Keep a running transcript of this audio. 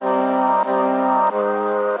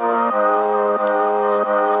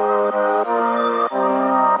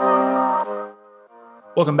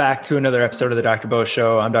Welcome back to another episode of the Dr. Bo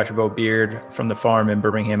Show. I'm Dr. Bo Beard from the farm in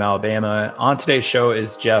Birmingham, Alabama. On today's show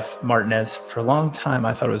is Jeff Martinez. For a long time,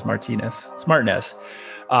 I thought it was Martinez. It's Martinez.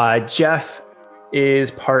 Jeff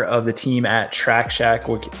is part of the team at Track Shack,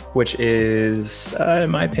 which is,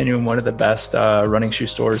 in my opinion, one of the best running shoe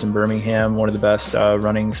stores in Birmingham, one of the best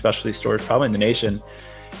running specialty stores probably in the nation.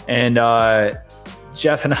 And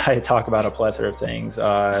Jeff and I talk about a plethora of things.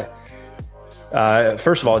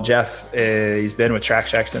 First of all, Jeff, he's been with Track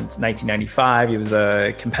Shack since 1995. He was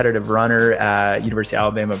a competitive runner at University of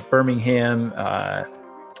Alabama, Birmingham.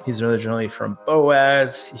 He's originally from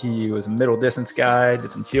Boaz. He was a middle distance guy, did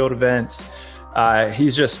some field events.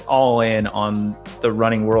 He's just all in on the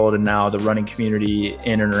running world and now the running community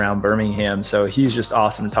in and around Birmingham. So he's just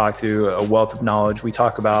awesome to talk to, a wealth of knowledge. We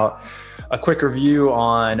talk about a quick review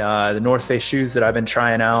on the North Face shoes that I've been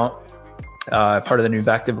trying out. Part of the new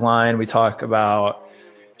Vective line. We talk about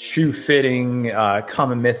shoe fitting,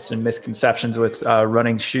 common myths and misconceptions with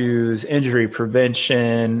running shoes, injury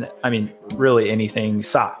prevention. I mean, really anything,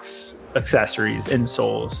 socks, accessories,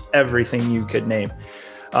 insoles, everything you could name.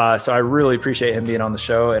 So I really appreciate him being on the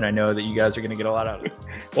show, and I know that you guys are going to get a lot out of it.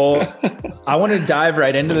 Well, I want to dive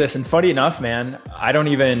right into this. And funny enough, man, I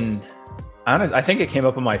think it came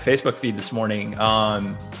up on my Facebook feed this morning.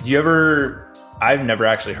 I've never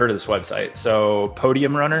actually heard of this website. So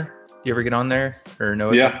Podium Runner, do you ever get on there or know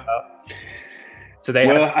what it's about? So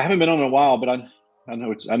I haven't been on in a while, but I know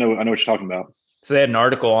what you're talking about. So they had an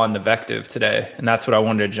article on the Vective today, and that's what I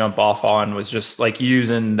wanted to jump off on, was just like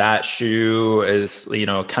using that shoe as,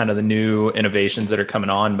 kind of the new innovations that are coming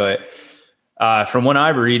on. But from what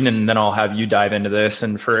I'm reading, and then I'll have you dive into this.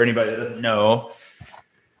 And for anybody that doesn't know,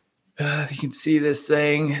 you can see this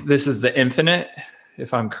thing. This is the Infinite,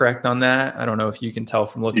 if I'm correct on that. I don't know if you can tell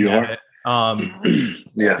from looking at it.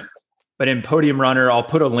 Yeah. But in Podium Runner, I'll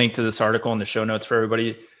put a link to this article in the show notes for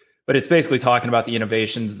everybody. But it's basically talking about the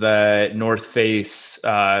innovations that North Face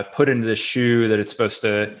put into the shoe, that it's supposed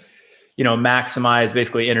to, maximize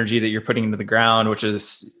basically energy that you're putting into the ground, which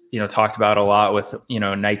is, talked about a lot with,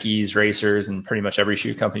 Nike's, racers, and pretty much every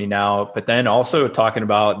shoe company now. But then also talking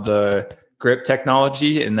about the grip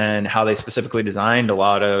technology, and then how they specifically designed a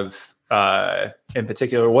lot of, in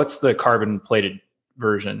particular, what's the carbon plated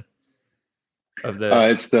version of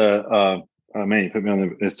this? It's the, man, you put me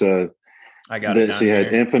on I got it. So you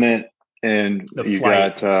had Infinite, and you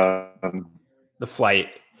got the Flight.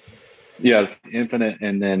 Yeah, Infinite,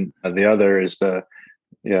 and then the other is the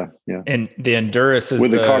and the Endurance is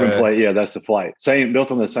with the carbon plate. Yeah, that's the Flight. Same,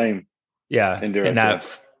 built on the same. Yeah,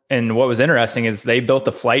 Endurance. And what was interesting is they built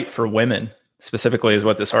the Flight for women specifically, is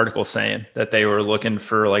what this article is saying, that they were looking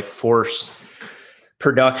for like force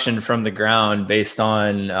production from the ground based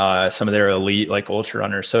on some of their elite like ultra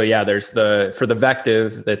runners. So yeah, there's for the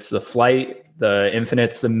Vective, that's the Flight, the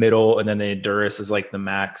Infinite's the middle, and then the Endurance is like the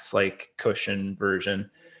max like cushion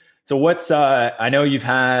version. So I know you've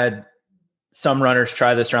had some runners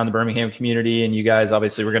try this around the Birmingham community, and you guys,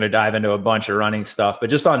 obviously we're going to dive into a bunch of running stuff, but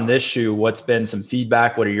just on this shoe, what's been some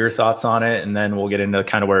feedback? What are your thoughts on it? And then we'll get into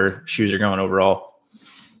kind of where shoes are going overall.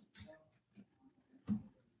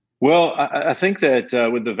 Well, I think that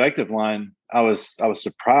with the Vective line, I was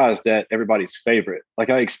surprised at everybody's favorite. Like,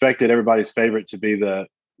 I expected everybody's favorite to be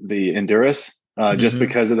the Endurance, just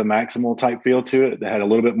because of the maximal type feel to it. That had a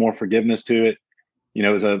little bit more forgiveness to it. It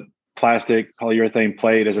was a plastic polyurethane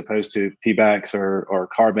plate as opposed to P-backs or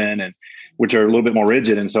carbon, and which are a little bit more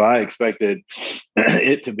rigid. And so I expected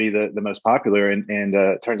it to be the most popular. And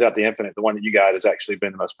turns out the Infinite, the one that you got, has actually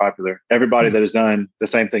been the most popular. Everybody that has done the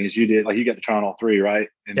same thing as you did, like you got to try on all three, right?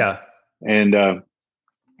 And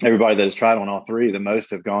everybody that has tried on all three, the most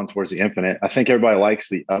have gone towards the Infinite. I think everybody likes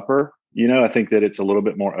the upper. I think that it's a little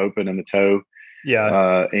bit more open in the toe.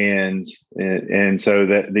 Yeah. And so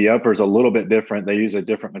that the upper is a little bit different. They use a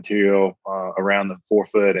different material around the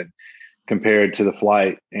forefoot and compared to the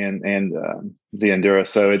Flight and the Endura.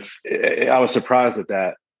 So I was surprised at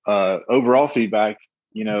that. Overall feedback,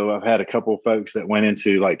 I've had a couple of folks that went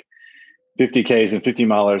into like 50Ks and 50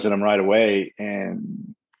 milers in them right away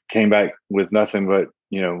and came back with nothing but,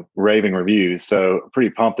 raving reviews. So pretty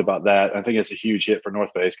pumped about that. I think it's a huge hit for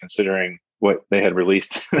North Face considering what they had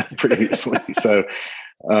released previously. So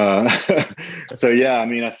yeah, I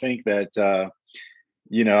mean, I think that,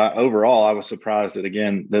 overall I was surprised that,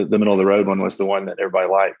 again, the middle of the road one was the one that everybody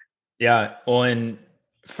liked. Yeah. Well, and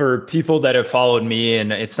for people that have followed me,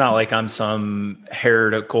 and it's not like I'm some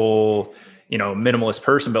heretical, minimalist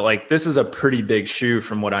person, but like, this is a pretty big shoe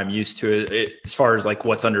from what I'm used to as far as like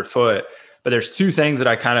what's underfoot. But there's two things that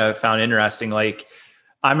I kind of found interesting. Like,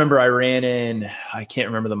 I remember I ran in, I can't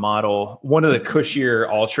remember the model, one of the cushier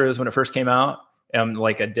Ultras when it first came out.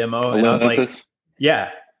 like a demo. And I was like, Olympus.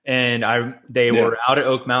 yeah. And they were out at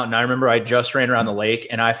Oak Mountain. I remember I just ran around the lake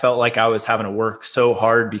and I felt like I was having to work so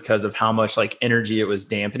hard because of how much like energy it was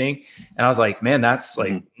dampening. And I was like, man, that's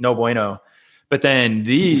like no bueno. But then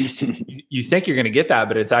these, you think you're going to get that,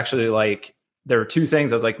 but it's actually like, there were two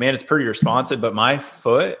things. I was like, man, it's pretty responsive, but my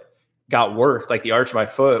foot got worked, like the arch of my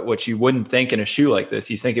foot, which you wouldn't think in a shoe like this.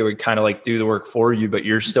 You think it would kind of like do the work for you, but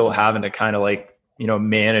you're still having to kind of like,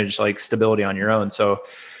 manage like stability on your own. So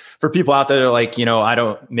for people out there that are like,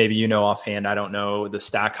 maybe offhand, I don't know the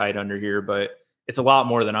stack height under here, but it's a lot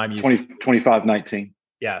more than I'm used to. 2519.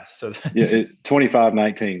 Yeah. So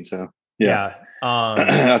 2519. So yeah.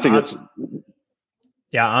 I think it's.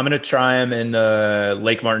 Yeah, I'm going to try them in the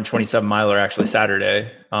Lake Martin 27 miler actually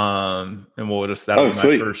Saturday. And that'll be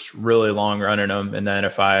my first really long run in them. And then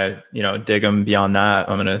if I, dig them beyond that,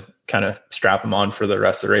 I'm going to kind of strap them on for the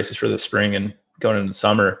rest of the races for the spring and going into the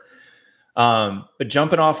summer. But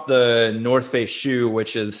jumping off the North Face shoe,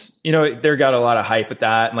 which is, they're got a lot of hype at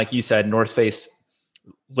that. And like you said, North Face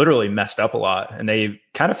literally messed up a lot and they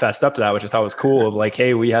kind of fessed up to that, which I thought was cool of like,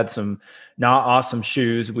 hey, we had some not awesome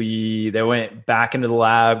shoes. They went back into the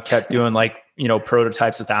lab, kept doing like,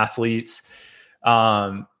 prototypes with athletes.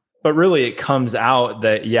 But really it comes out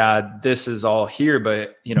that, yeah, this is all here,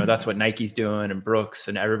 but that's what Nike's doing and Brooks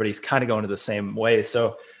and everybody's kind of going to the same way.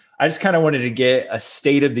 So I just kind of wanted to get a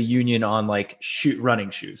state of the union on like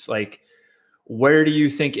running shoes. Like, where do you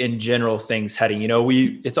think in general things heading?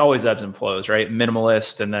 It's always ebbs and flows, right?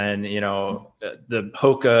 Minimalist and then, the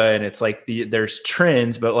Hoka, and it's like there's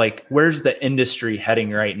trends, but like, where's the industry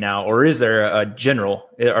heading right now? Or is there a general,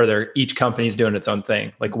 each company's doing its own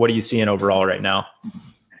thing? Like, what are you seeing overall right now?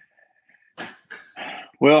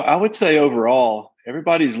 Well, I would say overall,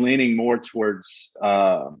 everybody's leaning more towards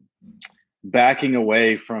backing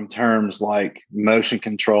away from terms like motion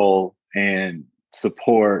control and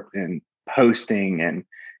support and posting and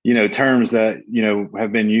terms that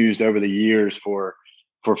have been used over the years for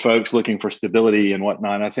folks looking for stability and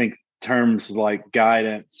whatnot. I think terms like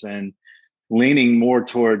guidance and leaning more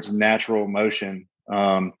towards natural motion,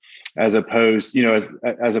 as opposed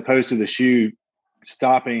to the shoe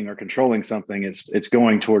stopping or controlling something. It's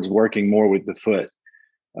going towards working more with the foot.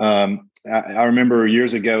 I remember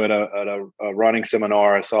years ago at a running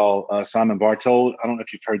seminar, I saw Simon Bartold. I don't know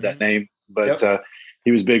if you've heard that name, but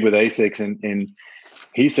he was big with ASICs, and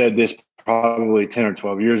he said this probably 10 or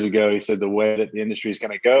 12 years ago. He said the way that the industry is going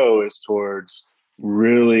to go is towards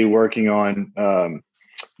really working on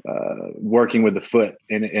working with the foot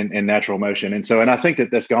in natural motion. And I think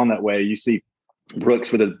that's gone that way. You see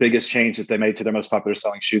Brooks with the biggest change that they made to their most popular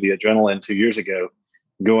selling shoe, the Adrenaline, 2 years ago,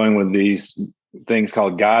 going with these things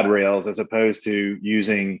called guide rails as opposed to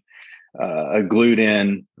using a glued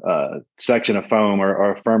in section of foam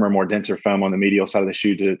or a firmer, more denser foam on the medial side of the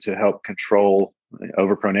shoe to help control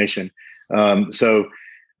overpronation.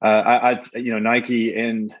 Nike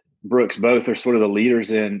and Brooks both are sort of the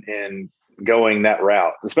leaders in going that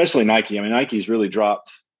route, especially Nike. I mean, Nike's really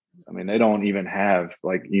dropped. I mean, they don't even have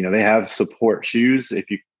they have support shoes,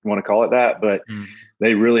 if you want to call it that, but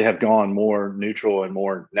they really have gone more neutral and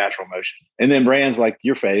more natural motion. And then brands like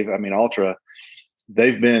your fave, I mean, Ultra,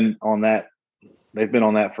 they've been on that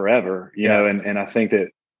forever, you know, and I think that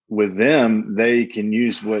with them, they can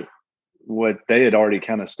use what they had already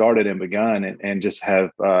kind of started and begun and just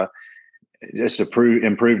have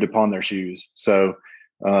improved upon their shoes. So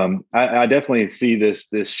I definitely see this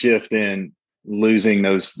shift in losing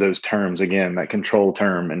those terms again, that control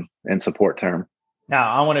term and support term. Now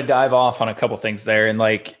I want to dive off on a couple things there. And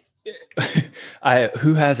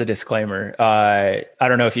who has a disclaimer? I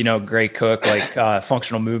don't know if you know Gray Cook,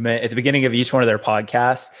 Functional Movement. At the beginning of each one of their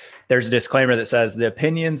podcasts, there's a disclaimer that says the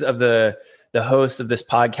opinions of the hosts of this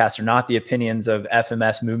podcast are not the opinions of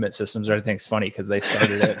FMS Movement Systems. I think it's funny because they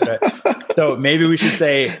started it. But, so maybe we should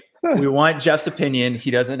say we want Jeff's opinion.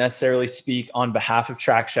 He doesn't necessarily speak on behalf of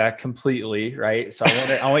Track Shack completely, right? So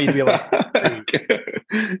I want you to be able to.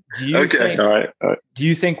 Do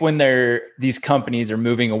you think when these companies are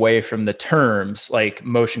moving away from the terms like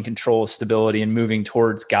motion control, stability, and moving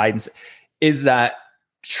towards guidance, is that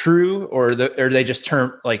true, or are they just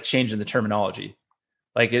changing the terminology?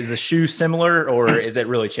 Like, is the shoe similar, or is it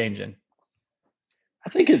really changing? I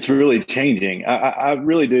think it's really changing. I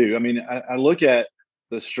really do. I mean, I look at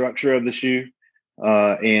the structure of the shoe,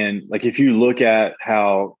 and if you look at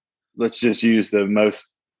how, let's just use the most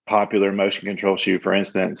popular motion control shoe, for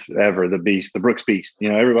instance, ever, the Brooks Beast.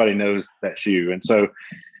 You know, everybody knows that shoe. And so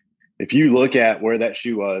if you look at where that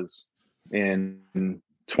shoe was in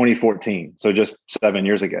 2014, so just 7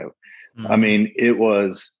 years ago, I mean, it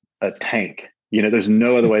was a tank. there's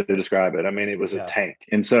no other way to describe it. I mean, it was a tank.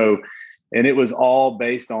 And so, and it was all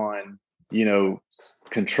based on,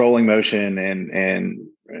 controlling motion and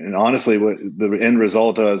honestly, what the end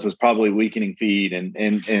result was probably weakening feet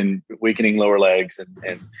and weakening lower legs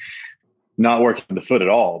and not working the foot at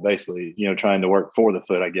all, basically, trying to work for the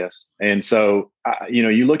foot, I guess. And so,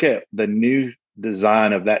 you look at the new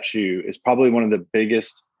design of that shoe is probably one of the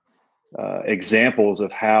biggest examples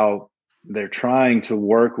of how they're trying to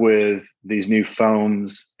work with these new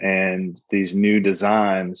foams and these new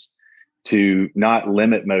designs to not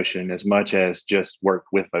limit motion as much as just work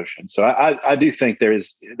with motion. So I do think there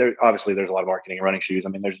obviously there's a lot of marketing in running shoes. I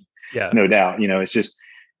mean, there's no doubt, it's just,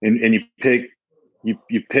 and you pick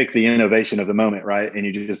the innovation of the moment, right? And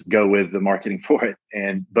you just go with the marketing for it.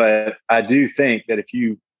 But I do think that if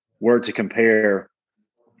you were to compare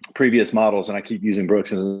previous models, and I keep using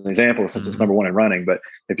Brooks as an example since it's number one in running, but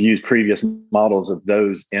if you use previous models of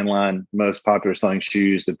those inline most popular selling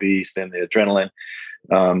shoes, the Beast and the Adrenaline,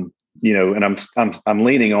 and I'm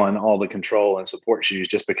leaning on all the control and support shoes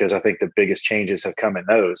just because I think the biggest changes have come in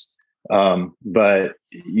those. But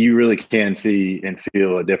you really can see and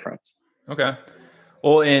feel a difference. Okay.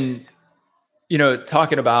 Well, and,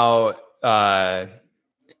 talking about,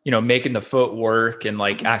 making the foot work and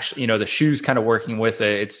like actually, the shoes kind of working with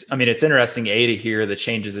it. It's interesting to hear the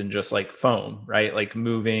changes in just like foam, right? Like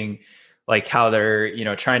moving, like how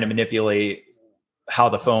they're, trying to manipulate how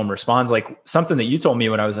the foam responds. Like something that you told me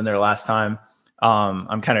when I was in there last time,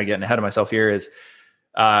 I'm kind of getting ahead of myself here, is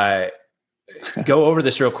go over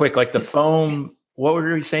this real quick. Like the foam, what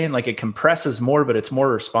were you saying? Like it compresses more, but it's more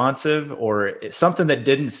responsive, or it's something that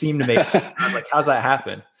didn't seem to make sense. I was like, how's that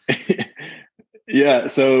happen? Yeah.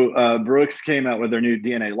 So Brooks came out with their new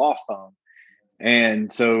DNA Loft foam.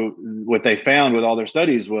 And so what they found with all their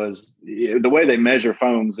studies was the way they measure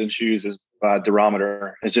foams in shoes is by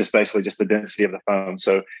durometer. It's just basically just the density of the foam.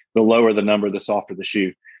 So the lower the number, the softer the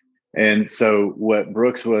shoe. And so what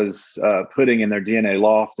Brooks was putting in their DNA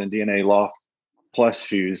Loft and DNA Loft Plus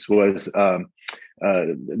shoes was the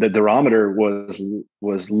durometer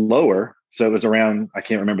was lower. So it was around, I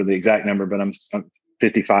can't remember the exact number, but I'm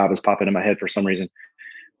 55 was popping in my head for some reason.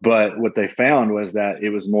 But what they found was that it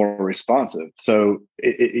was more responsive. So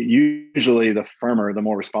it usually the firmer, the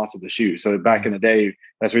more responsive the shoe. So back in the day,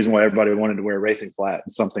 that's the reason why everybody wanted to wear a racing flat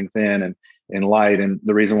and something thin and light. And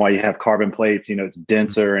the reason why you have carbon plates, it's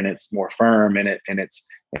denser and it's more firm and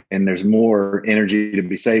there's more energy to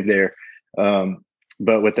be saved there.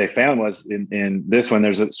 But what they found was in this one,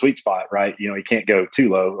 there's a sweet spot, right? You can't go too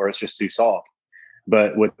low or it's just too soft.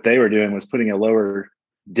 But what they were doing was putting a lower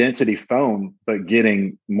density foam, but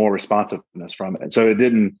getting more responsiveness from it. And so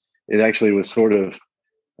it actually was sort of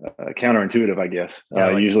counterintuitive, I guess.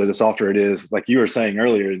 Usually the softer it is, like you were saying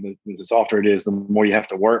earlier, the softer it is, the more you have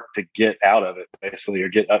to work to get out of it, basically, or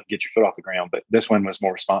get your foot off the ground. But this one was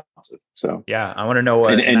more responsive. So yeah, I want to know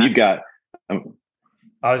what, and you've got,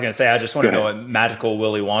 I was going to say, I just want to know what magical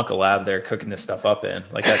Willy Wonka lab they're cooking this stuff up in.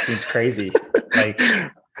 Like, that seems crazy. Like,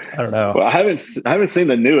 I don't know. Well, I haven't seen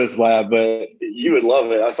the newest lab, but you would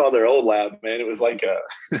love it. I saw their old lab, man. It was like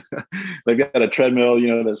they've got a treadmill,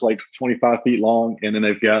 that's like 25 feet long. And then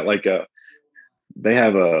they've got they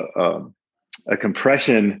have a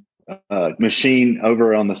compression machine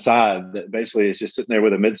over on the side that basically is just sitting there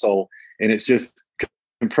with a midsole, and it's just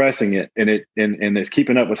compressing it, and it's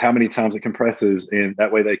keeping up with how many times it compresses, and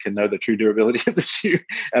that way they can know the true durability of the shoe.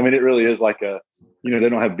 I mean, it really is like they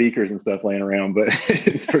don't have beakers and stuff laying around, but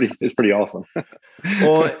it's pretty awesome.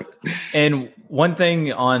 Well, and one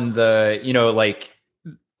thing on the, like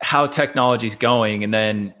how technology's going, and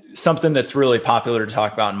then something that's really popular to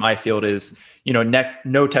talk about in my field is,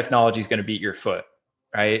 no technology is going to beat your foot,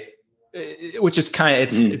 right? Which is kind of,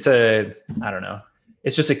 it's a, I don't know.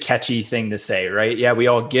 It's just a catchy thing to say, right? Yeah, we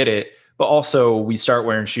all get it, but also we start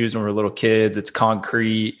wearing shoes when we're little kids. It's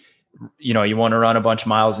concrete. You want to run a bunch of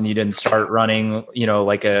miles and you didn't start running,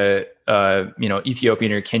 like a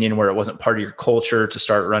Ethiopian or Kenyan, where it wasn't part of your culture to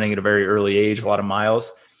start running at a very early age, a lot of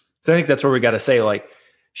miles. So I think that's where we got to say, like,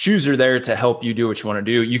 shoes are there to help you do what you want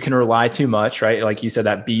to do. You can rely too much, right? Like you said,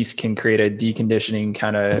 that Beast can create a deconditioning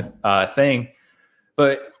kind of thing.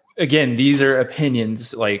 But again, these are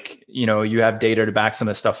opinions. Like, you have data to back some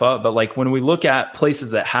of this stuff up. But like when we look at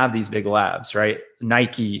places that have these big labs, right?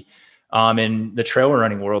 Nike, in the trail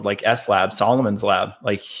running world, like S Lab, Solomon's Lab,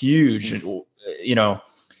 like huge,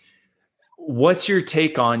 what's your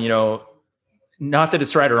take on, not that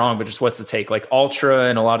it's right or wrong, but just what's the take? Like Ultra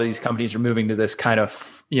and a lot of these companies are moving to this kind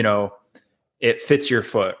of, it fits your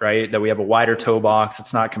foot, right? That we have a wider toe box.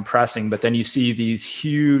 It's not compressing, but then you see these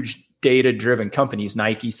huge data-driven companies,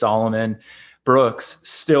 Nike, Solomon, Brooks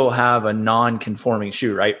still have a non-conforming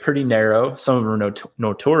shoe, right? Pretty narrow. Some of them are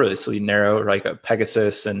notoriously narrow, like a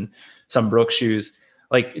Pegasus and some Brooks shoes.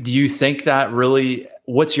 Like, do you think that really,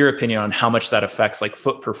 what's your opinion on how much that affects like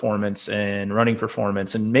foot performance and running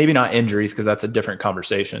performance, and maybe not injuries, because that's a different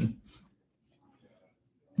conversation?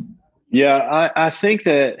 Yeah, I think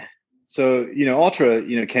that, so,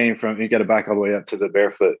 Ultra, came from, you got to back all the way up to the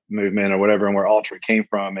barefoot movement or whatever, and where Ultra came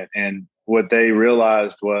from. And what they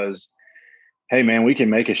realized was, hey man, we can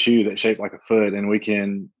make a shoe that's shaped like a foot, and we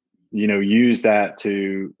can, use that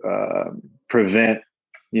to prevent,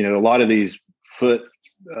 a lot of these foot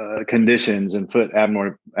conditions and foot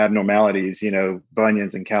abnormalities,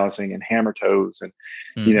 bunions and callousing and hammer toes. And,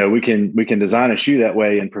 we can design a shoe that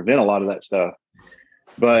way and prevent a lot of that stuff.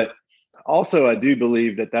 But also, I do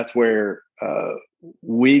believe that that's where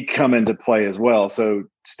we come into play as well. So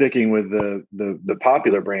sticking with the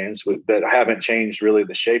popular brands that haven't changed really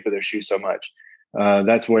the shape of their shoe so much,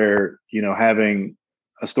 that's where, having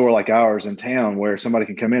a store like ours in town where somebody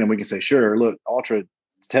can come in and we can say, sure, look, Ultra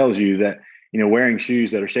tells you that, wearing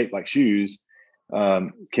shoes that are shaped like shoes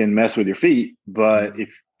can mess with your feet. But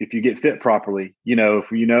if you get fit properly,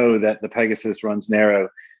 if you know that the Pegasus runs narrow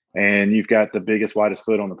and you've got the biggest, widest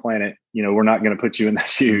foot on the planet, we're not going to put you in that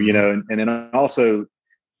shoe, and then also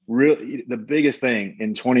really the biggest thing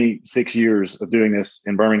in 26 years of doing this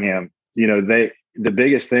in Birmingham, the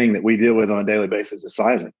biggest thing that we deal with on a daily basis is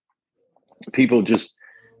sizing. People just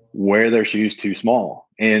wear their shoes too small.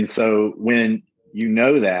 And so when you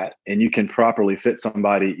know that, and you can properly fit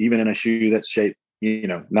somebody, even in a shoe that's shaped,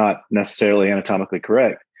 not necessarily anatomically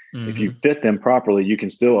correct, if you fit them properly, you can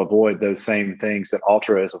still avoid those same things that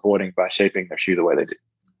Ultra is avoiding by shaping their shoe the way they do.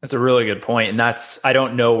 That's a really good point. And I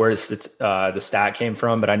don't know where the stat came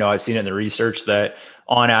from, but I know I've seen it in the research that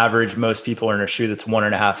on average, most people are in a shoe that's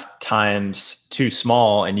 1.5 times too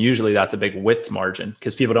small. And usually that's a big width margin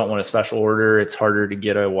because people don't want a special order. It's harder to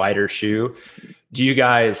get a wider shoe. Do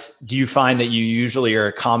you find that you usually are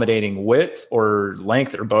accommodating width or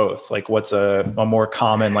length or both? Like what's a more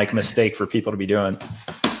common like mistake for people to be doing?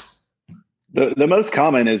 The most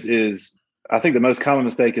common is I think the most common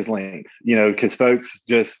mistake is length, because folks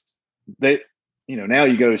just, now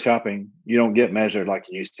you go shopping, you don't get measured like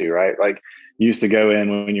you used to, right? Like you used to go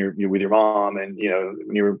in when you're with your mom and,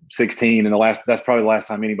 when you were 16 and that's probably the last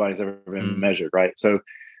time anybody's ever been measured. Right. So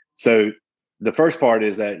the first part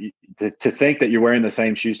is that to think that you're wearing the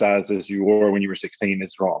same shoe size as you wore when you were 16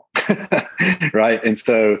 is wrong. Right. And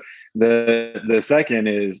so the second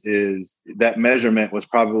is that measurement was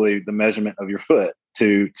probably the measurement of your foot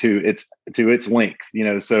to its length,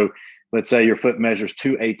 so let's say your foot measures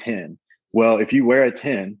to a 10. Well, if you wear a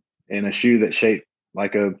 10 in a shoe that's shaped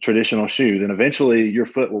like a traditional shoe, then eventually your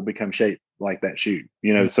foot will become shaped like that shoe,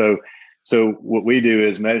 So what we do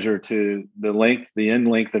is measure to the end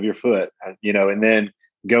length of your foot, and then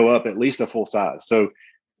go up at least a full size. So,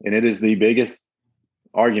 and it is the biggest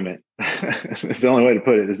argument. It's the only way to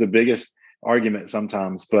put it. It's the biggest argument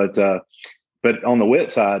sometimes. But on the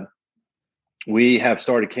width side, we have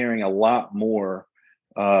started carrying a lot more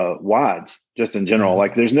wides just in general.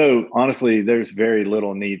 Like there's very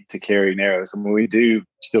little need to carry narrows. I mean, we do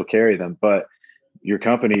still carry them, but your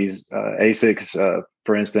company's ASICS,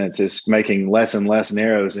 for instance, is making less and less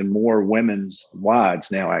narrows and more women's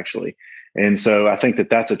wides now, actually. And so I think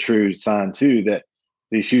that that's a true sign too, that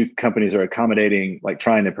these shoe companies are accommodating, like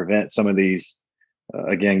trying to prevent some of these,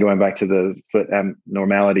 again, going back to the foot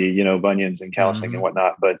abnormality, bunions and callousing and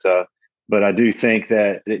whatnot. But I do think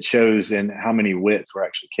that it shows in how many widths we're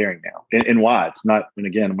actually carrying now in wides, and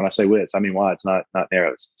again, when I say widths, I mean wides, not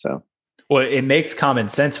narrows. So. Well, it makes common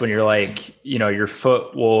sense when you're like, your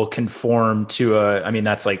foot will conform to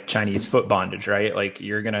that's like Chinese foot bondage, right? Like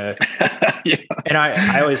you're going to, yeah. And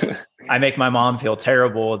I make my mom feel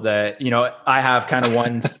terrible that, I have kind of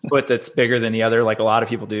one foot that's bigger than the other, like a lot of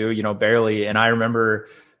people do, barely. And I remember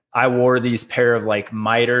I wore these pair of like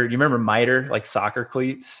miter. You remember miter, like soccer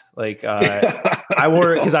cleats? Like I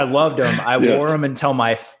wore it because I loved them. I wore them until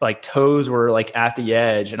my like toes were like at the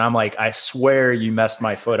edge, and I'm like, I swear you messed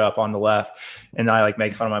my foot up on the left. And I like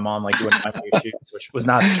make fun of my mom, like you wouldn't mind my shoes, which was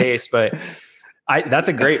not the case. But that's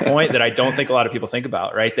a great point that I don't think a lot of people think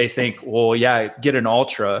about. Right? They think, well, yeah, get an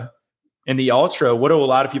Ultra, and the Ultra. What do a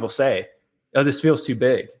lot of people say? Oh, this feels too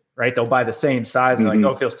big. Right. They'll buy the same size and like, oh,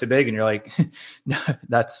 it feels too big. And you're like, no,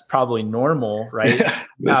 that's probably normal. Right.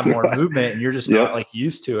 You have more movement and you're just not like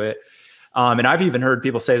used to it. And I've even heard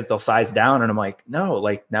people say that they'll size down, and I'm like, no,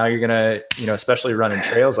 like now you're going to, especially running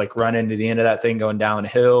trails, like run into the end of that thing going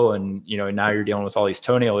downhill. And, now you're dealing with all these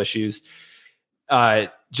toenail issues.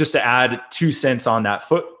 Just to add 2 cents on that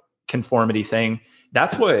foot conformity thing.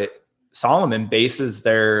 That's what Salomon bases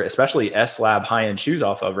their, especially S-Lab high-end shoes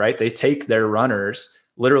off of, right? They take their runners,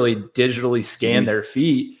 literally digitally scan their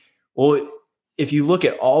feet. Well, if you look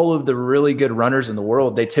at all of the really good runners in the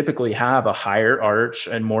world, they typically have a higher arch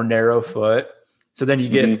and more narrow foot. So then you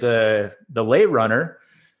get the lay runner,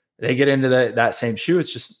 they get into that same shoe.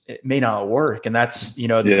 It's just, it may not work. And that's, the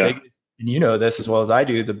biggest, and you know this as well as I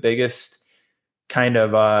do, the biggest kind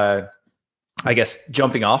of, I guess,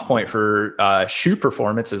 jumping off point for shoe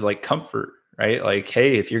performance is like comfort, right? Like,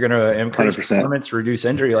 hey, if you're going to increase 100%. performance, reduce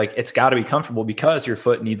injury, like it's got to be comfortable because your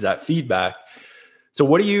foot needs that feedback. So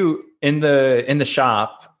what do you in the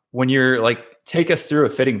shop when you're like, take us through a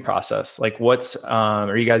fitting process? Like what's,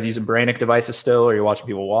 are you guys using Brannick devices still? Or are you watching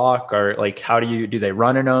people walk, or like, how do they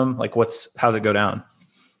run in them? Like how's it go down?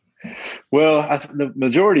 Well, the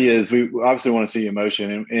majority is we obviously want to see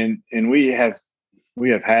emotion, and we have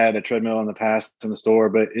had a treadmill in the past in the store,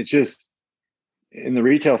 but it's just in the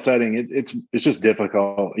retail setting, it's just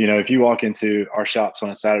difficult. If you walk into our shops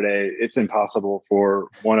on a Saturday, it's impossible for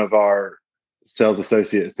one of our sales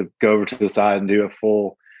associates to go over to the side and do a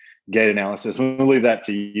full gait analysis. We'll leave that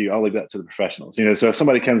to you. I'll leave that to the professionals. So if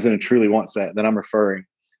somebody comes in and truly wants that, then I'm referring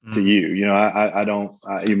to you. I don't.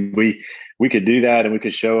 We could do that, and we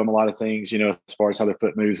could show them a lot of things. As far as how their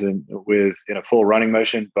foot moves in a full running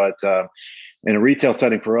motion. But in a retail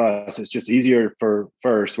setting for us, it's just easier.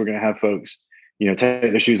 First, we're going to have folks, take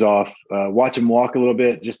their shoes off, watch them walk a little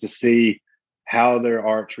bit, just to see how their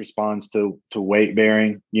arch responds to weight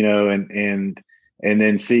bearing. And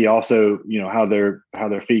then see also, how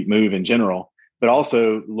their feet move in general, but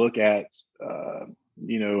also look at,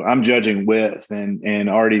 I'm judging width and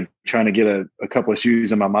already trying to get a couple of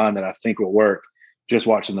shoes in my mind that I think will work, just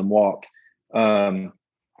watching them walk.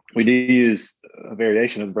 We do use a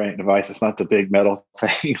variation of the Brannick device. It's not the big metal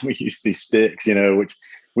thing. We use these sticks, which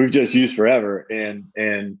we've just used forever. And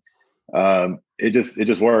it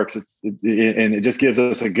just works. And it just gives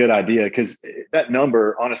us a good idea, because that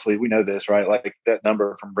number, honestly, we know this, right? Like that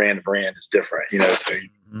number from brand to brand is different, so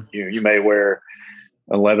you may wear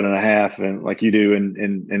 11 and a half and like you do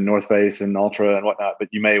in North Face and Ultra and whatnot, but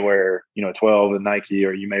you may wear, a 12 in Nike,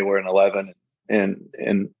 or you may wear an 11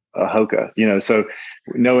 and a Hoka, so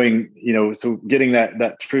knowing, so getting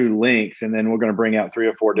that true links. And then we're going to bring out 3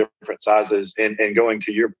 or 4 different sizes, and going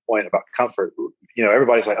to your point about comfort,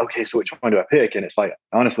 everybody's like, okay, so which one do I pick? And it's like,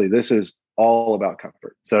 honestly, this is all about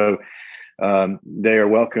comfort. So they are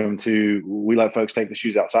welcome to, we let folks take the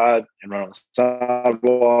shoes outside and run on the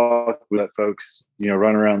sidewalk. We let folks,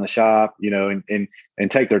 run around the shop, and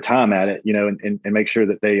take their time at it, and make sure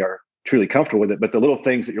that they are truly comfortable with it. But the little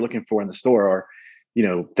things that you're looking for in the store are,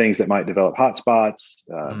 things that might develop hot spots.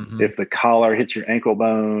 If the collar hits your ankle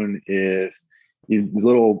bone, if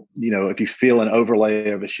if you feel an overlay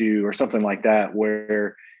of a shoe or something like that,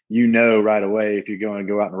 where, right away, if you're going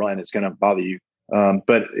to go out and run, it's going to bother you.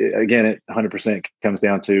 But again, it 100% comes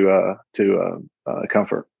down to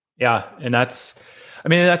comfort. Yeah. And that's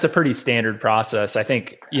a pretty standard process. I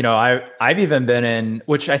think, I've even been in,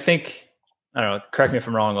 which I think, I don't know, correct me if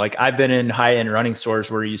I'm wrong. Like I've been in high-end running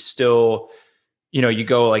stores where you still, you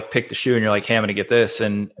go like pick the shoe and you're like, hey, I'm going to get this.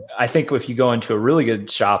 And I think if you go into a really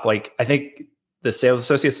good shop, like I think the sales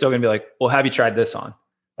associate's still going to be like, well, have you tried this on?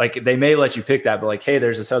 Like they may let you pick that, but like, hey,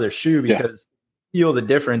 there's this other shoe, because feel the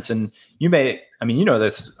difference. And you may,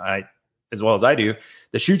 this as well as I do,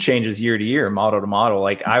 the shoe changes year to year, model to model.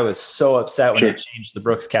 Like I was so upset when they changed the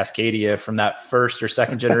Brooks Cascadia from that first or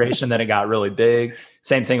second generation, then it got really big.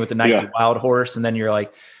 Same thing with the Nike Wild Horse. And then you're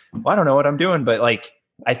like, well, I don't know what I'm doing. But like,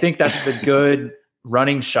 I think that's the good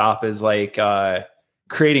running shop, is like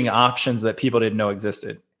creating options that people didn't know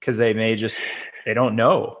existed, because they don't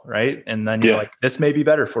know. Right. And then you're like, this may be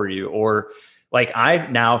better for you. Or like, I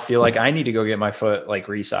now feel like I need to go get my foot like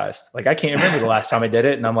resized. Like I can't remember the last time I did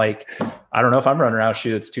it. And I'm like, I don't know if I'm running around a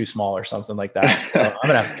shoe that's too small or something like that. So I'm going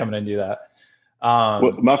to have to come in and do that.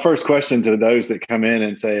 Well, my first question to those that come in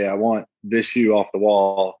and say, I want this shoe off the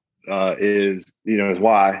wall, is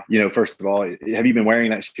why. First of all, have you been wearing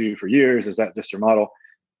that shoe for years? Is that just your model?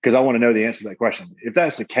 Because I want to know the answer to that question. If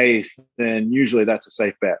that's the case, then usually that's a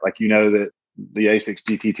safe bet. Like, that the Asics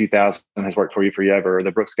GT 2000 has worked for you forever, or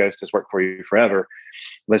the Brooks Ghost has worked for you forever.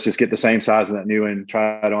 Let's just get the same size in that new one,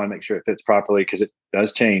 try it on, make sure it fits properly, because it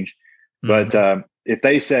does change. But if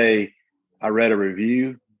they say, I read a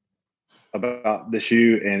review about the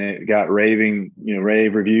shoe and it got rave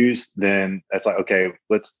reviews, then that's like, okay,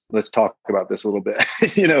 let's talk about this a little bit,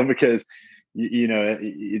 because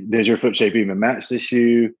does your foot shape even match this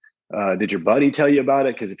shoe? Did your buddy tell you about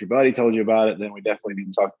it? Because if your buddy told you about it, then we definitely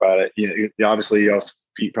need to talk about it. Obviously y'all's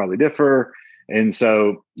feet probably differ, And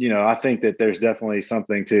so, I think that there's definitely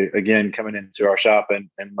something to, again, coming into our shop and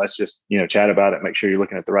let's just, chat about it, make sure you're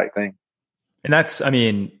looking at the right thing. And that's, I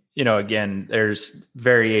mean, again, there's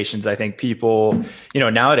variations. I think people,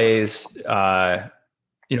 nowadays, people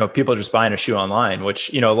are just buying a shoe online,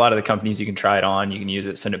 which, a lot of the companies, you can try it on, you can use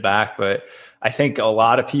it, send it back. But I think a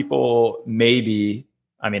lot of people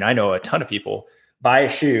I know a ton of people buy a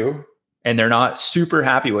shoe and they're not super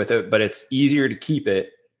happy with it, but it's easier to keep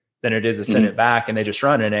it than it is to send it back, and they just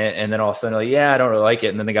run in it. And then all of a sudden, I don't really like it.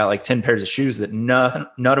 And then they got like 10 pairs of shoes that none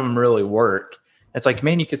of them really work. It's like,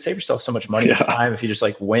 man, you could save yourself so much money and time if you just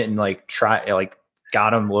like went and like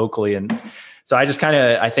got them locally. And so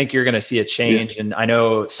I think you're going to see a change. Yeah. And I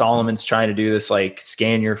know Solomon's trying to do this like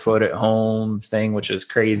scan your foot at home thing, which is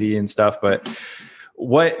crazy and stuff. But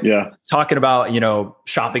talking about,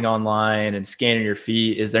 shopping online and scanning your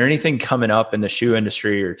feet, is there anything coming up in the shoe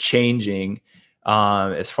industry or changing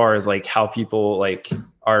as far as like how people like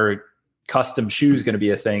are custom shoes going to be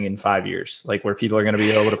a thing in 5 years, like where people are going to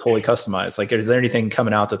be able to fully customize? Like, is there anything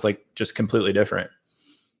coming out that's like just completely different?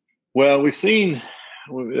 Well, we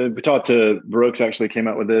talked to Brooks, actually came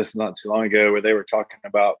out with this not too long ago, where they were talking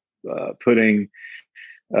about putting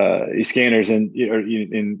scanners in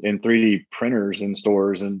 3D printers in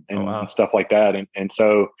stores and stuff like that. And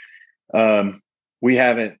so we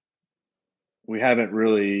haven't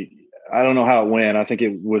really, I don't know how it went. I think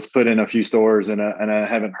it was put in a few stores, and I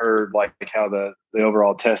haven't heard like how the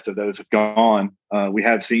overall test of those have gone. We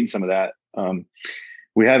have seen some of that.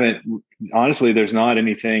 We haven't, honestly, there's not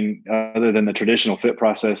anything other than the traditional fit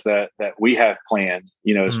process that we have planned,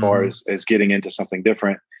 as far as getting into something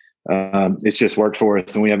different. It's just worked for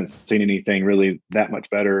us, and we haven't seen anything really that much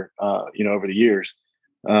better, over the years.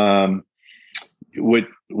 What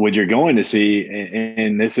you're going to see,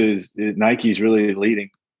 and this is Nike's really leading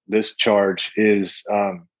this charge, is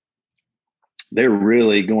they're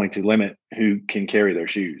really going to limit who can carry their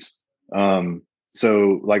shoes.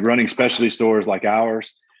 So like running specialty stores like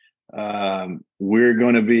ours, we're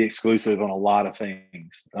going to be exclusive on a lot of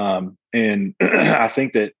things. And I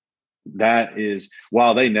think that is,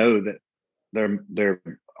 while they know that they're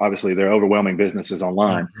obviously their overwhelming business is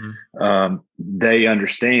online, they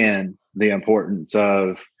understand the importance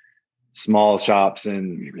of small shops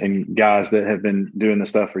and guys that have been doing this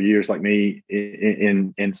stuff for years, like me,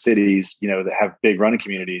 in cities, that have big running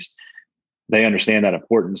communities. They understand that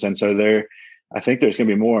importance. And so I think there's going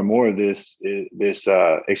to be more and more of this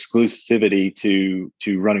exclusivity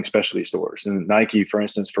to running specialty stores. And Nike, for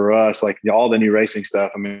instance, for us, like all the new racing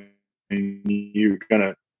stuff, I mean, you're going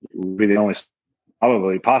to be the only,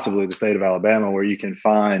 possibly the state of Alabama, where you can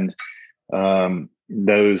find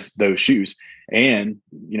those shoes. And,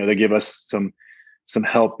 they give us some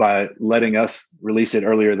help by letting us release it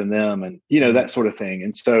earlier than them, and, that sort of thing.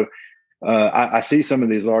 And so I see some of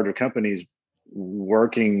these larger companies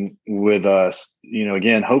working with us,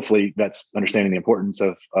 again, hopefully that's understanding the importance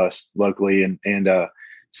of us locally.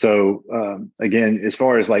 So again, as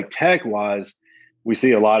far as like tech wise, we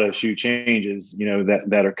see a lot of shoe changes,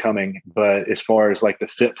 that are coming. But as far as like the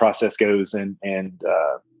fit process goes and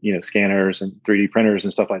scanners and 3D printers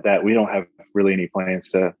and stuff like that, we don't have really any plans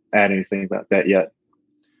to add anything about that yet.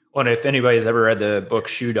 Well, and if anybody's ever read the book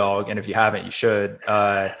Shoe Dog, and if you haven't, you should.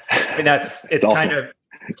 And it's awesome.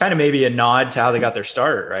 kind of maybe a nod to how they got their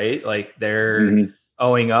start, right? Like they're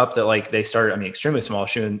owing up that like they started, extremely small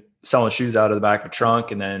selling shoes out of the back of a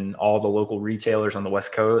trunk, and then all the local retailers on the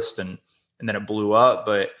West Coast, and then it blew up.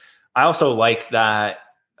 But I also like that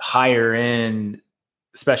higher end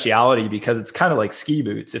speciality, because it's kind of like ski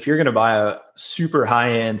boots. If you're going to buy a super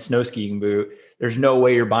high end snow skiing boot, there's no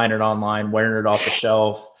way you're buying it online, wearing it off the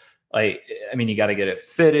shelf. Like, you got to get it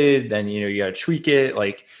fitted, then, you got to tweak it.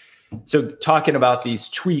 Like, so talking about these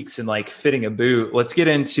tweaks and like fitting a boot, let's get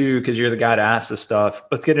into, cause you're the guy to ask this stuff.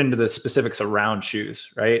 Let's get into the specifics around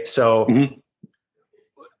shoes. Right. So,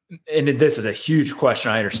 and this is a huge question,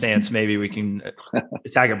 I understand. So maybe we can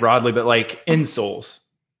attack it broadly, but like insoles.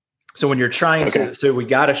 So when you're trying so we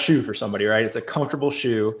got a shoe for somebody, right? It's a comfortable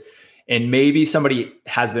shoe, and maybe somebody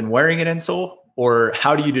has been wearing an insole, or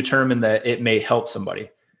how do you determine that it may help somebody?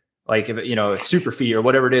 Like, if a super feet or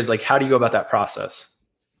whatever it is, like, how do you go about that process?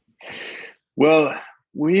 Well,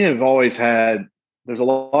 we have always had, there's a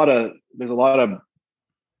lot of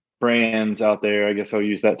brands out there, I guess I'll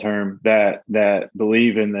use that term, that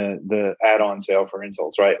believe in the add-on sale for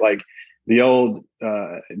insoles, right? Like the old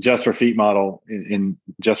Just for Feet model in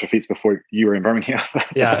Just for Feet's before you were in Birmingham.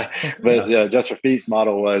 But Just for Feet's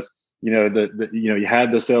model was, you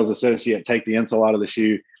had the sales associate take the insole out of the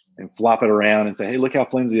shoe and flop it around and say, hey, look how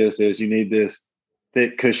flimsy this is. You need this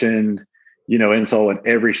thick cushioned, insole in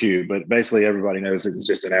every shoe, but basically everybody knows it was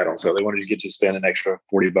just an add-on. So they wanted to get you to spend an extra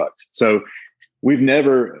 $40. So we've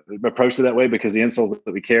never approached it that way because the insoles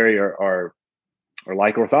that we carry are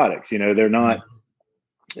like orthotics. They're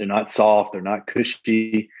not soft, they're not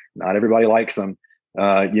cushy. Not everybody likes them.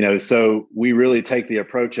 So we really take the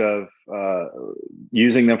approach of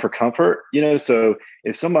using them for comfort. So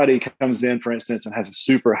if somebody comes in, for instance, and has a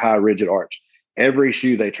super high rigid arch, every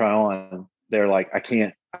shoe they try on, they're like, I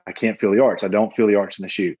can't feel the arch. I don't feel the arch in the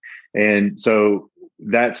shoe. And so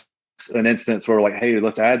that's an instance where we're like, hey,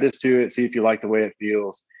 let's add this to it, see if you like the way it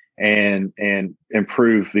feels, and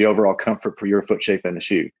improve the overall comfort for your foot shape in the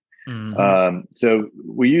shoe. Mm-hmm. So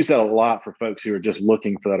we use that a lot for folks who are just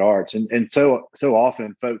looking for that arch. And so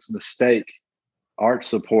often folks mistake arch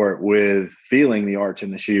support with feeling the arch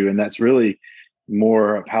in the shoe. And that's really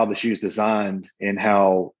more of how the shoe is designed and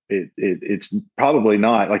how it's probably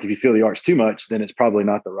not, like, if you feel the arch too much, then it's probably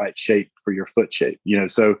not the right shape for your foot shape,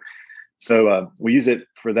 so we use it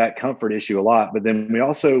for that comfort issue a lot, but then we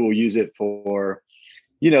also will use it for,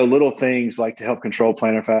 little things like to help control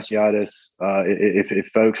plantar fasciitis. If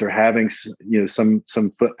folks are having, some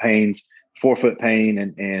foot pains, forefoot pain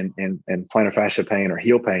and plantar fascia pain or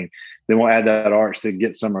heel pain, then we'll add that arch to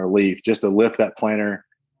get some relief, just to lift that plantar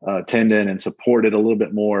tendon and support it a little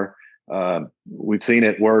bit more. We've seen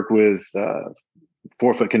it work with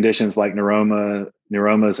forefoot conditions like neuromas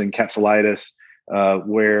and capsulitis,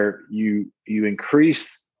 where you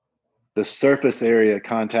increase the surface area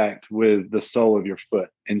contact with the sole of your foot.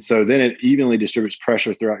 And so then it evenly distributes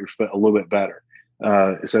pressure throughout your foot a little bit better.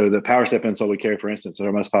 So the Power Step insole we carry, for instance, is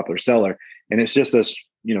our most popular seller. And it's just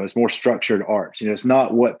it's more structured arch. It's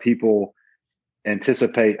not what people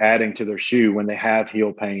anticipate adding to their shoe when they have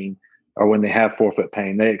heel pain or when they have forefoot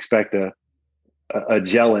pain. They expect a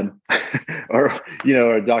gelin or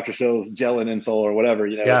Dr. Scholl's gelin insole or whatever,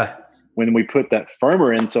 Yeah. When we put that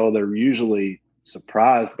firmer insole, they're usually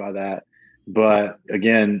surprised by that. But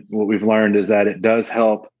again, what we've learned is that it does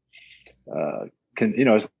help,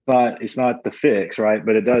 it's not the fix, right?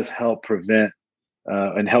 But it does help prevent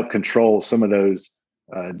and help control some of those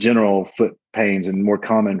general foot pains and more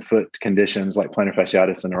common foot conditions like plantar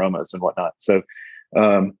fasciitis and neuromas and whatnot. So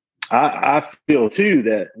I feel too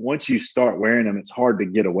that once you start wearing them, it's hard to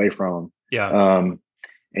get away from them. Yeah.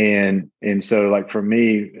 And so, like, for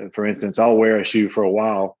me, for instance, I'll wear a shoe for a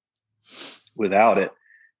while without it,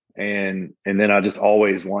 and then I just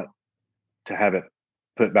always want to have it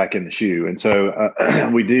put back in the shoe. And so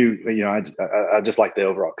we do, I just like the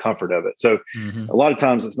overall comfort of it. So a lot of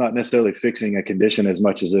times it's not necessarily fixing a condition as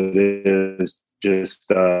much as it is just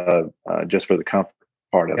for the comfort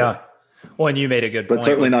part of it. Well, and you made a good point. But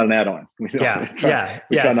certainly not an add-on. It's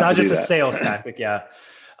not just a sales tactic. Yeah.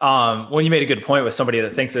 When you made a good point with somebody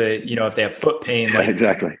that thinks that, if they have foot pain,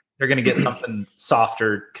 exactly, they're going to get something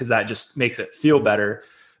softer because that just makes it feel better.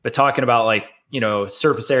 But talking about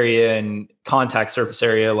surface area and contact surface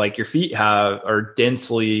area, like your feet are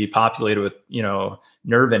densely populated with,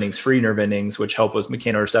 nerve endings, free nerve endings, which help with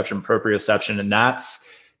mechanoreception, proprioception. And that's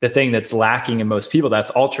the thing that's lacking in most people. That's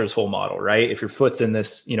Ultra's whole model, right? If your foot's in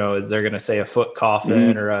this, as they're going to say, a foot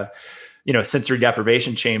coffin or a, sensory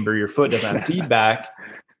deprivation chamber, your foot doesn't have feedback.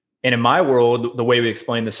 And in my world, the way we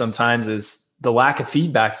explain this sometimes is the lack of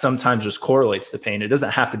feedback sometimes just correlates to pain. It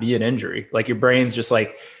doesn't have to be an injury. Like, your brain's just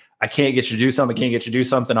like, I can't get you to do something. I can't get you to do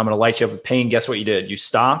something. I'm going to light you up with pain. Guess what you did? You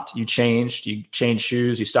stopped, you changed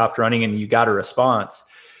shoes, you stopped running, and you got a response.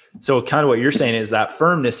 So kind of what you're saying is that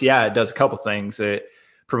firmness. Yeah, it does a couple things. It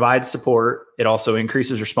provides support. It also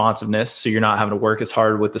increases responsiveness. So you're not having to work as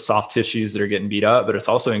hard with the soft tissues that are getting beat up, but it's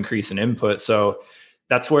also increasing input. So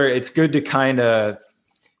that's where it's good to kind of,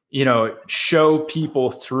 show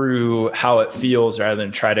people through how it feels rather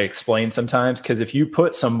than try to explain sometimes. Because if you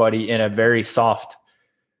put somebody in a very soft,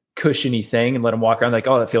 cushiony thing and let them walk around like,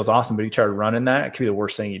 oh, that feels awesome, but you try to run in that, it could be the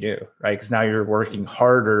worst thing you do, right? Because now you're working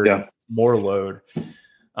harder, more load.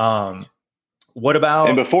 What about?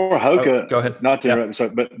 And before Hoka, go ahead. Not to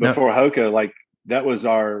interrupt, but before Hoka, like, that was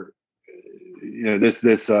our,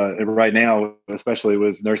 this right now, especially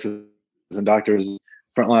with nurses and doctors,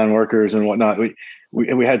 frontline workers and whatnot,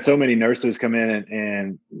 we had so many nurses come in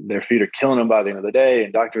and their feet are killing them by the end of the day,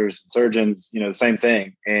 and doctors and surgeons, the same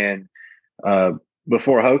thing. And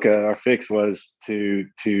before Hoka, our fix was to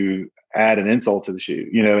add an insole to the shoe,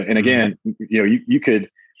 and again, you could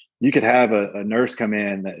have a nurse come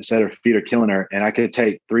in that said her feet are killing her, and I could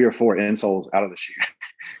take 3 or 4 insoles out of the shoe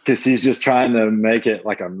because she's just trying to make it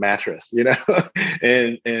like a mattress,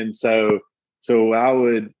 and so I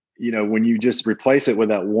would, when you just replace it with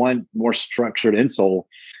that one more structured insole,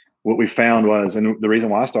 what we found was, and the reason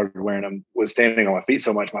why I started wearing them was standing on my feet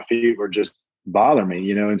so much, my feet were just bother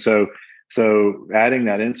me, and so adding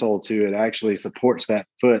that insole to it actually supports that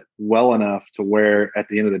foot well enough to where at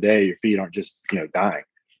the end of the day, your feet aren't just, dying.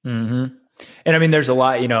 Mm-hmm. And I mean, there's a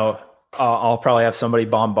lot, I'll probably have somebody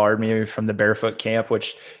bombard me from the barefoot camp,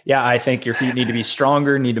 which, yeah, I think your feet need to be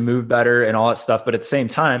stronger, need to move better and all that stuff. But at the same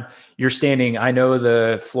time, you're standing, I know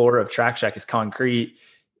the floor of Track Shack is concrete.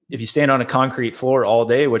 If you stand on a concrete floor all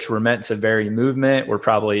day, which we're meant to vary movement, we're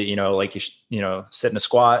probably, like sit in a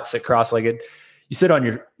squat, sit cross-legged,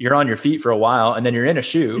 you're on your feet for a while, and then you're in a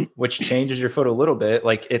shoe, which changes your foot a little bit.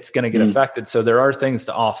 Like it's going to get affected. So there are things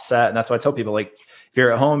to offset. And that's why I tell people, like, if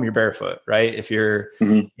you're at home, you're barefoot, right? If you're,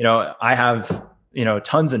 I have,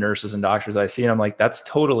 tons of nurses and doctors I see, and I'm like, that's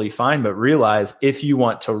totally fine. But realize if you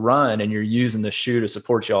want to run and you're using the shoe to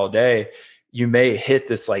support you all day, you may hit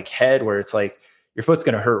this like head where it's like, your foot's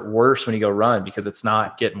going to hurt worse when you go run because it's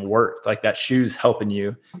not getting worked. Like that shoe's helping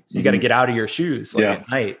you. So you got to get out of your shoes at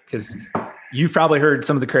night. Cause you've probably heard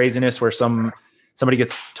some of the craziness where somebody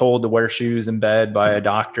gets told to wear shoes in bed by a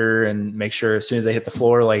doctor and make sure as soon as they hit the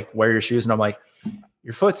floor, like wear your shoes. And I'm like,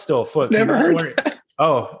 your foot's still a foot. Never heard that.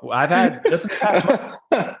 Oh, I've had just in the past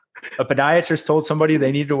month, a podiatrist told somebody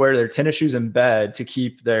they needed to wear their tennis shoes in bed to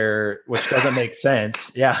keep which doesn't make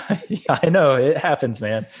sense. Yeah, I know it happens,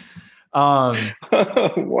 man. Wow.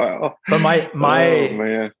 But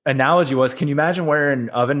my analogy was, can you imagine wearing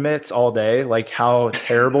oven mitts all day? Like how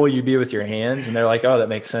terrible you'd be with your hands. And they're like, oh, that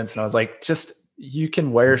makes sense. And I was like, you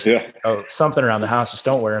can wear something around the house. Just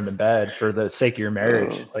don't wear them in bed for the sake of your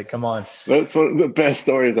marriage. Like, come on. That's one of the best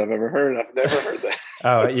stories I've ever heard. I've never heard that.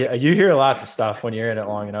 Oh yeah. You hear lots of stuff when you're in it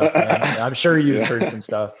long enough, man. I'm sure you've heard some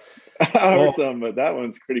stuff. I heard some, but that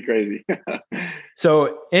one's pretty crazy.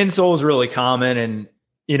 So insole is really common, and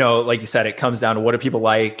like you said, it comes down to what do people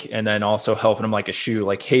like, and then also helping them like a shoe,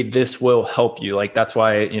 like, hey, this will help you. Like, that's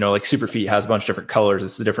why, like Superfeet has a bunch of different colors.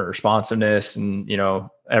 It's the different responsiveness and,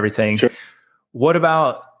 everything. Sure. What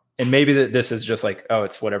about, and maybe this is just like, oh,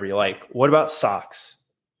 it's whatever you like. What about socks?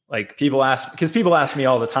 Like people ask me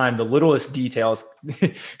all the time, the littlest details,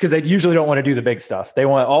 because they usually don't want to do the big stuff. They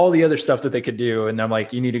want all the other stuff that they could do. And I'm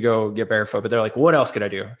like, you need to go get barefoot, but they're like, what else could I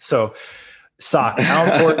do? So socks, how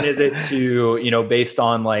important is it to, based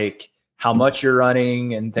on like how much you're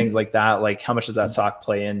running and things like that? Like how much does that sock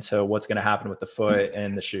play into what's going to happen with the foot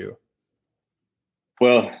and the shoe?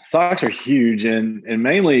 Well, socks are huge, and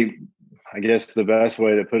mainly, I guess the best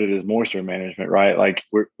way to put it is moisture management, right? Like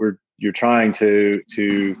you're trying to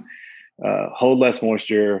hold less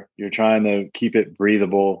moisture. You're trying to keep it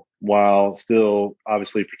breathable while still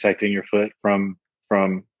obviously protecting your foot from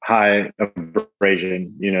high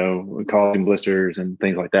abrasion, causing blisters and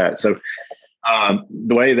things like that. So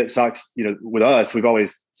the way that socks, with us, we've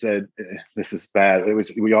always said this is bad.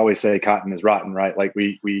 We always say cotton is rotten, right? Like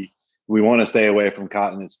we want to stay away from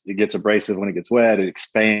cotton. It gets abrasive when it gets wet. It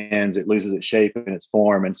expands. It loses its shape and its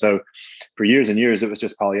form. And so for years and years, it was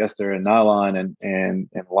just polyester and nylon and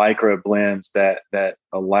Lycra blends that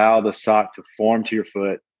allow the sock to form to your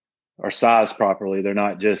foot or size properly. They're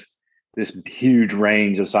not just this huge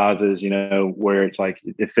range of sizes, where it's like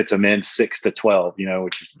it fits a men's 6 to 12,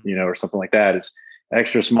 which is, or something like that. It's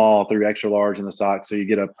extra small through extra large in the sock. So you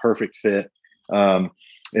get a perfect fit. And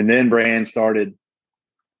then brands started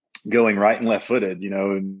going right and left footed,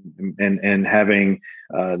 and having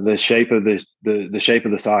the shape of the shape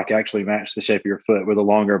of the sock actually match the shape of your foot, with a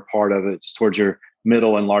longer part of it towards your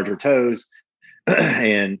middle and larger toes.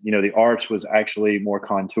 And, the arch was actually more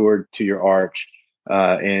contoured to your arch.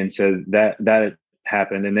 And so that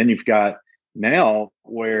happened. And then you've got now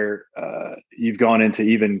where you've gone into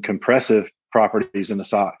even compressive properties in the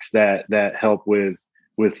socks that help with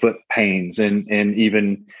foot pains and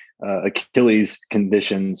even Achilles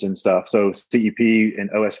conditions and stuff. So CEP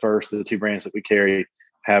and OS First, the two brands that we carry,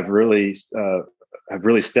 have really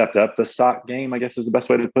stepped up the sock game, I guess is the best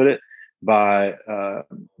way to put it, by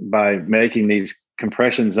making these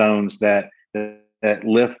compression zones that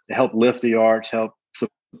help lift the arch, help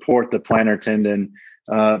support the plantar tendon,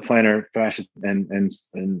 plantar fascia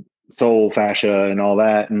and sole fascia and all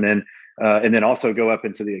that. And then also go up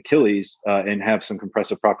into the Achilles and have some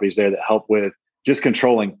compressive properties there that help with just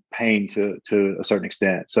controlling pain to a certain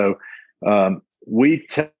extent. So we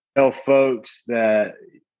tell folks that,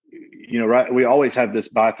 right, we always have this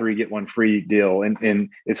buy 3, get 1 free deal. And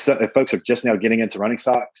if folks are just now getting into running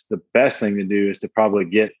socks, the best thing to do is to probably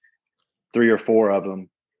get 3 or 4 of them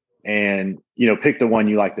and, pick the one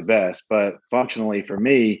you like the best. But functionally for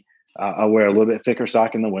me, I wear a little bit thicker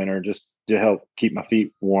sock in the winter just to help keep my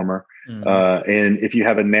feet warmer. Mm-hmm. And if you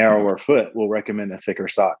have a narrower foot, we'll recommend a thicker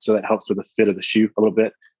sock. So that helps with the fit of the shoe a little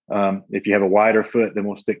bit. If you have a wider foot, then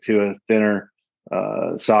we'll stick to a thinner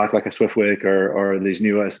sock like a Swiftwick or these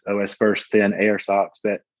new OS First thin air socks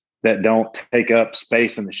that don't take up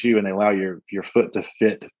space in the shoe and they allow your foot to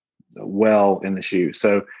fit well in the shoe.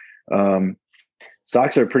 So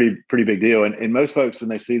socks are a pretty big deal. And most folks, when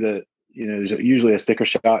they see there's usually a sticker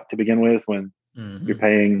shock to begin with when you're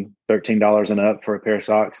paying $13 and up for a pair of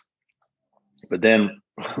socks. But then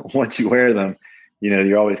once you wear them,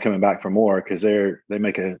 you're always coming back for more because they're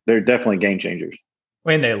definitely game changers.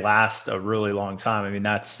 And they last a really long time. I mean,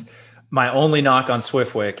 that's my only knock on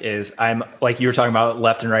Swiftwick is I'm like you were talking about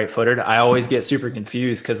left and right footed. I always get super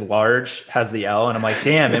confused because large has the L and I'm like,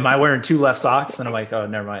 damn, am I wearing two left socks? And I'm like, oh,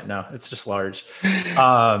 never mind. No, it's just large.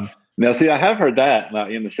 Now, see, I have heard that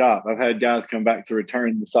in the shop. I've had guys come back to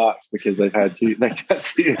return the socks because they got two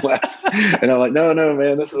lefts. And I'm like, no,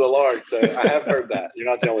 man, this is a large. So I have heard that. You're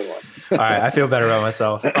not the only one. All right. I feel better about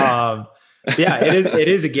myself. Yeah, it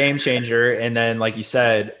is a game changer. And then, like you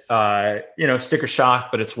said, sticker shock,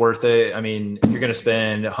 but it's worth it. I mean, if you're going to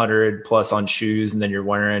spend 100 plus on shoes and then you're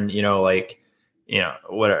wearing,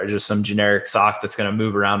 just some generic sock that's going to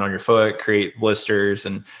move around on your foot, create blisters.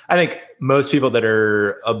 And I think most people that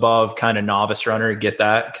are above kind of novice runner get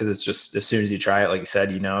that because it's just as soon as you try it, like you said,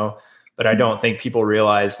 but I don't think people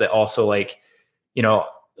realize that also like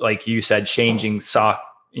you said, changing sock,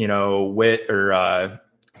 width or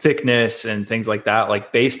thickness and things like that,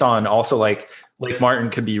 like based on also like Lake Martin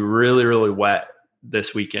could be really, really wet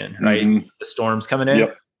this weekend, right? Mm-hmm. The storm's coming in.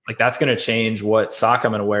 Yep. Like that's going to change what sock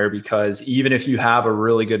I'm going to wear because even if you have a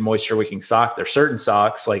really good moisture wicking sock, there's certain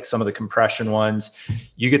socks, like some of the compression ones,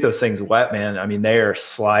 you get those things wet, man. I mean, they are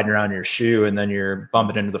sliding around your shoe and then you're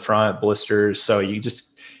bumping into the front, blisters. So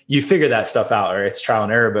you figure that stuff out, right? It's trial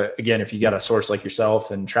and error. But again, if you got a source like yourself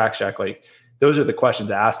and Track Shack, like those are the questions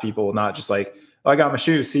to ask people, not just like, oh, I got my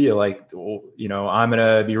shoe. See you. Like, I'm going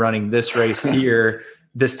to be running this race here,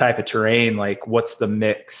 this type of terrain. Like, what's the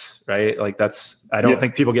mix, right? Like I don't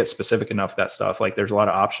think people get specific enough with that stuff. Like there's a lot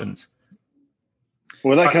of options.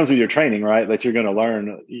 Well, that comes with your training, right? That you're going to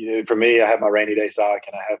learn. For me, I have my rainy day sock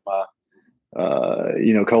and I have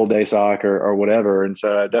my, cold day sock or whatever. And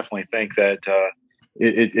so I definitely think that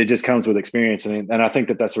it just comes with experience. And I think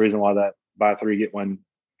that's the reason why that buy 3, get 1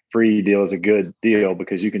 free deal is a good deal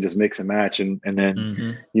because you can just mix and match and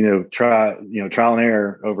then, trial and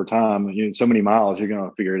error over time, so many miles, you're going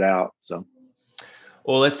to figure it out. So,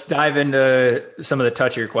 well, let's dive into some of the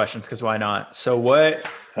touchier questions. Cause why not? So what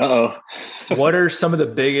are some of the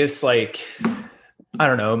biggest,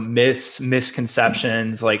 myths,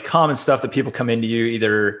 misconceptions, like common stuff that people come into you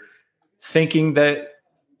either thinking that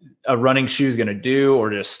a running shoe is going to do,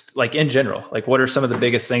 or just like in general, like what are some of the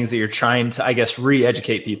biggest things that you're trying to, I guess,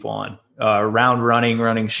 re-educate people on around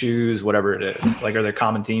running shoes, whatever it is? Like, are there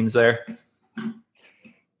common themes there?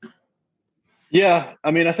 Yeah.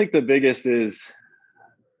 I mean, I think the biggest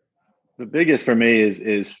for me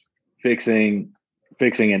is fixing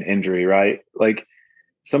an injury, right? Like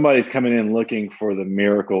somebody's coming in looking for the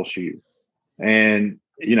miracle shoe, and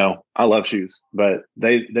I love shoes, but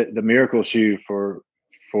the miracle shoe for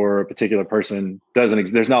a particular person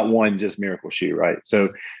there's not one just miracle shoe, right?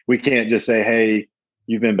 So we can't just say, hey,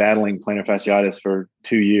 you've been battling plantar fasciitis for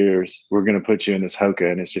 2 years, we're going to put you in this Hoka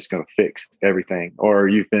and it's just going to fix everything. Or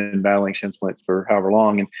you've been battling shin splints for however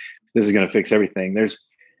long and this is going to fix everything.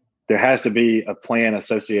 There has to be a plan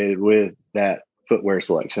associated with that footwear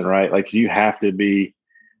selection, right? Like you have to be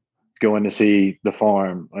going to see the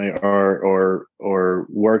farm or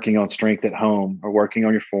working on strength at home or working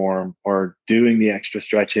on your form or doing the extra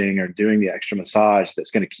stretching or doing the extra massage that's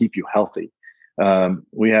going to keep you healthy.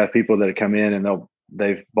 We have people that come in and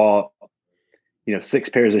they've bought 6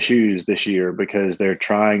 pairs of shoes this year because they're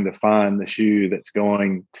trying to find the shoe that's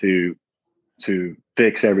going to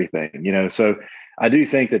fix everything, so I do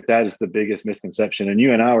think that is the biggest misconception. And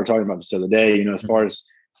you and I were talking about this the other day, as far as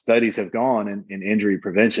studies have gone in injury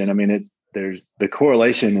prevention. I mean, there's the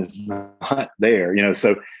correlation is not there,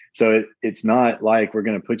 so it's not like we're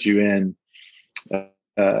going to put you in,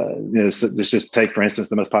 let's just take, for instance,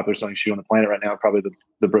 the most popular selling shoe on the planet right now, probably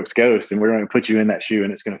the Brooks Ghost. And we're going to put you in that shoe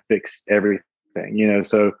and it's going to fix everything,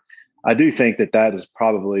 so I do think that is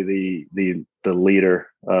probably the leader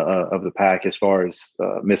of the pack as far as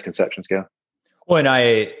misconceptions go. Well,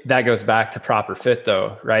 and that goes back to proper fit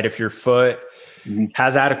though, right? If your foot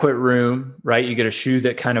has adequate room, right? You get a shoe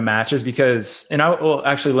that kind of matches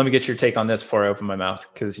actually, let me get your take on this before I open my mouth,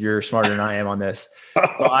 because you're smarter than I am on this.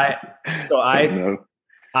 I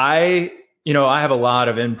have a lot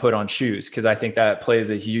of input on shoes because I think that plays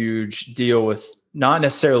a huge deal with not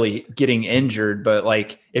necessarily getting injured, but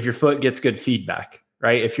like if your foot gets good feedback,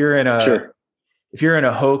 right? If you're in if you're in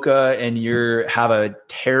a Hoka and you have a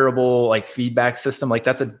terrible like feedback system, like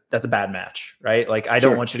that's a bad match, right? Like I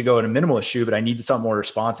don't want you to go in a minimalist shoe, but I need something more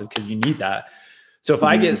responsive because you need that. So if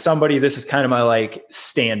I get somebody, this is kind of my like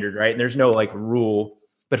standard, right? And there's no like rule,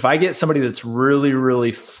 but if I get somebody that's really,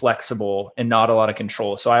 really flexible and not a lot of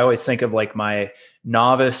control. So I always think of like my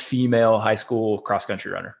novice female high school cross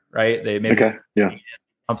country runner, right? They maybe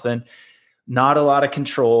something, not a lot of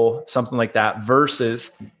control, something like that,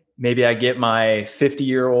 versus maybe I get my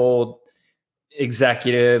 50-year-old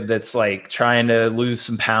executive that's like trying to lose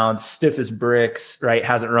some pounds, stiff as bricks, right?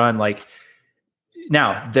 Hasn't run. Like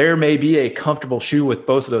now there may be a comfortable shoe with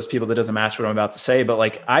both of those people that doesn't match what I'm about to say. But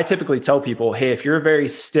like I typically tell people, hey, if you're a very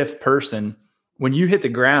stiff person, when you hit the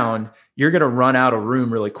ground, you're going to run out of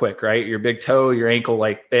room really quick, right? Your big toe, your ankle,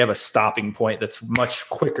 like they have a stopping point that's much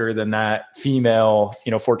quicker than that female,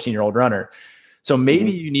 14-year-old runner. So maybe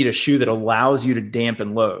you need a shoe that allows you to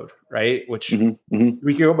dampen load, right? Which we can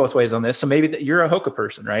go both ways on this. So maybe you're a Hoka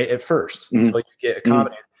person, right? At first, until you get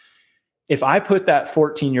accommodated. If I put that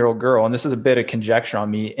 14-year-old girl, and this is a bit of conjecture on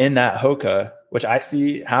me, in that Hoka, which I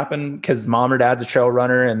see happen because mom or dad's a trail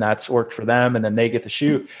runner and that's worked for them, and then they get the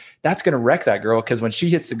shoe, that's going to wreck that girl because when she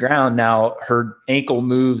hits the ground, now her ankle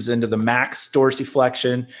moves into the max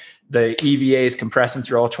dorsiflexion. The EVA is compressing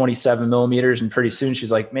through all 27 millimeters. And pretty soon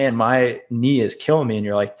she's like, man, my knee is killing me. And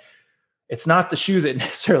you're like, it's not the shoe that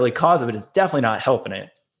necessarily caused it, but it's definitely not helping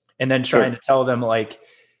it. And then trying to tell them like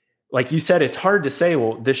you said, it's hard to say,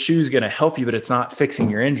 well, this shoe is going to help you, but it's not fixing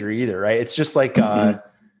your injury either. Right. It's just like, I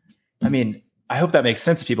mean, I hope that makes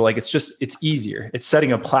sense to people. Like it's easier. It's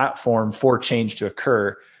setting a platform for change to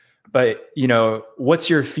occur. But what's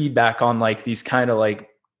your feedback on like these kind of like,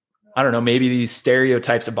 I don't know, maybe these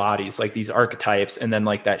stereotypes of bodies, like these archetypes, and then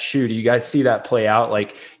like that shoe? Do you guys see that play out?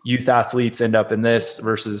 Like youth athletes end up in this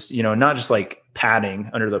versus, not just like padding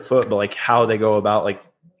under the foot, but like how they go about like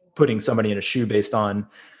putting somebody in a shoe based on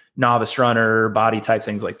novice runner, body type,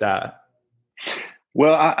 things like that.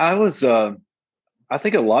 Well, I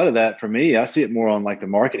think a lot of that for me, I see it more on like the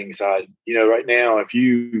marketing side. Right now, if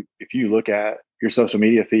you look at your social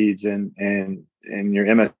media feeds and your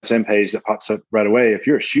MSN page that pops up right away, if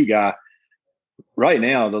you're a shoe guy, right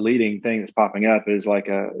now the leading thing that's popping up is like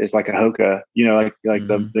a Hoka,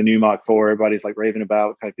 the new Mach 4. Everybody's like raving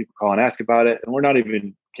about, had people call and ask about it, and we're not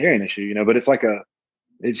even carrying the shoe, but it's like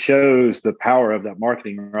it shows the power of that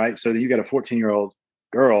marketing, right? So you got a 14-year-old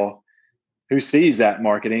girl who sees that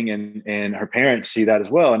marketing and her parents see that as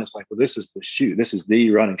well. And it's like, well, this is the shoe. This is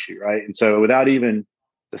the running shoe, right? And so without even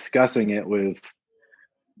discussing it with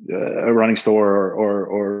a running store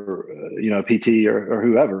or a PT or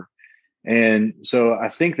whoever. And so I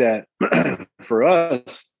think that for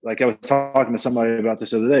us, like I was talking to somebody about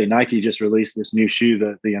this the other day, Nike just released this new shoe,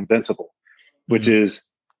 the Invincible, which is,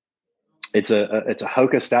 it's a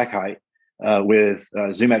Hoka stack height with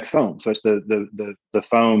ZoomX foam. So it's the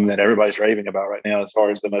foam that everybody's raving about right now as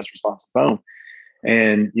far as the most responsive foam.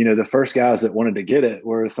 And, the first guys that wanted to get it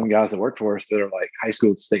were some guys that worked for us that are like high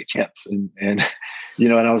school state champs. And and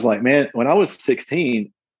I was like, man, when I was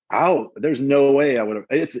 16, there's no way I would have,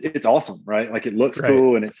 it's awesome, right? Like it looks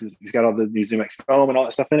cool. And it's got all the new ZoomX foam and all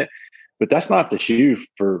that stuff in it, but that's not the shoe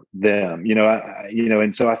for them,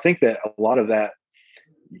 and so I think that a lot of that,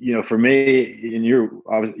 for me, and you're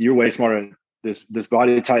way smarter at this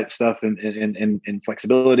body type stuff and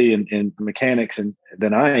flexibility and mechanics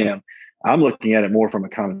than I am. I'm looking at it more from a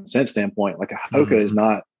common sense standpoint. Like a Hoka is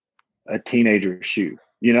not a teenager shoe.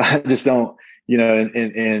 I just don't,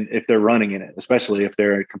 and if they're running in it, especially if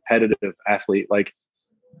they're a competitive athlete, like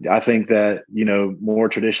I think that, more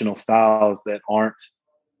traditional styles that are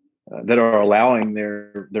allowing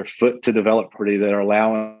their foot to develop properly, that are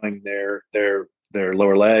allowing their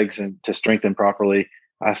lower legs and to strengthen properly.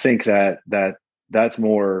 I think that's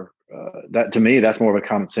more, that to me, that's more of a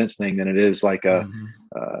common sense thing than it is like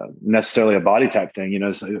necessarily a body type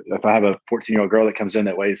thing. So if I have a 14-year-old girl that comes in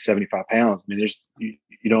that weighs 75 pounds, I mean,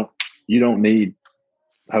 you don't need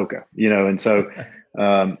Hoka, and so,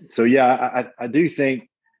 I do think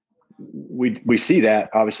we see that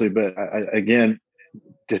obviously, but again,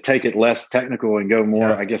 to take it less technical and go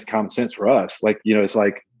more, I guess, common sense for us, like, it's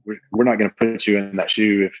like, we're not going to put you in that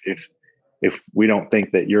shoe if we don't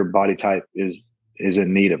think that your body type is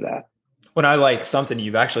in need of that. When I like something,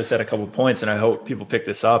 you've actually said a couple of points, and I hope people pick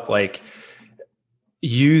this up, like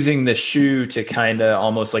using the shoe to kind of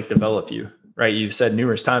almost like develop you, right? You've said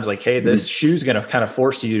numerous times, like, hey, this shoe's going to kind of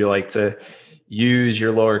force you to use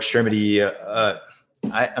your lower extremity. I'm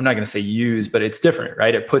not going to say use, but it's different,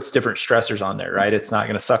 right? It puts different stressors on there, right? It's not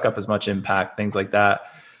going to suck up as much impact, things like that.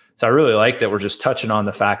 So I really like that we're just touching on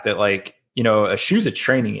the fact that, like, a shoe's a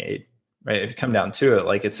training aid, right? If you come down to it,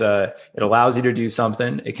 like it allows you to do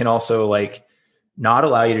something. It can also like not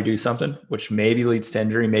allow you to do something, which maybe leads to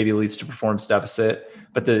injury, maybe leads to performance deficit.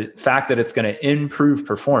 But the fact that it's going to improve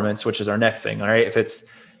performance, which is our next thing, all right? If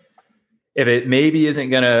it maybe isn't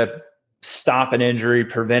going to stop an injury,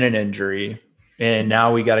 prevent an injury, and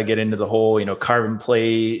now we got to get into the whole, carbon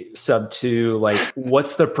plate sub 2, like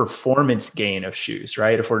what's the performance gain of shoes,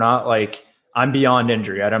 right? If we're not like, I'm beyond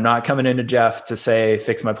injury, right? I'm not coming into Jeff to say,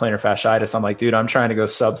 fix my plantar fasciitis. I'm like, dude, I'm trying to go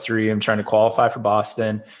sub 3. I'm trying to qualify for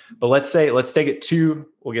Boston. But let's take it to,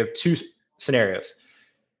 we'll give 2 scenarios.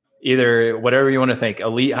 Either whatever you want to think,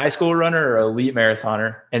 elite high school runner or elite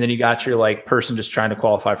marathoner. And then you got your like person just trying to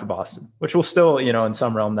qualify for Boston, which will still, in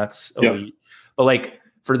some realm that's elite. Yep. But like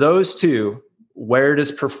for those two, where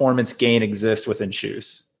does performance gain exist within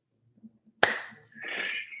shoes?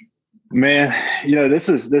 Man, this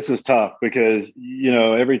is tough because,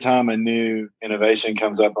 every time a new innovation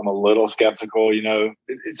comes up, I'm a little skeptical.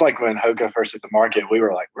 It's like when Hoka first hit the market, we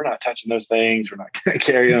were like, we're not touching those things. We're not going to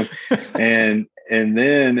carry them. and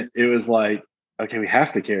then it was like, okay, we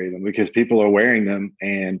have to carry them because people are wearing them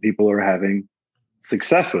and people are having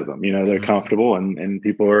success with them. They're comfortable and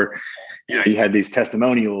people are, you had these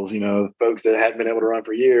testimonials, folks that hadn't been able to run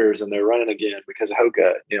for years and they're running again because of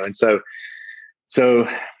Hoka, and so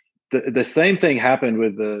the same thing happened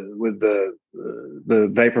with the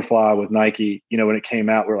Vaporfly with Nike. When it came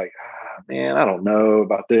out, we're like, man, I don't know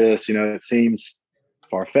about this. It seems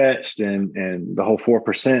far-fetched and the whole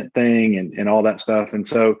 4% thing and all that stuff. And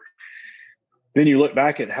so then you look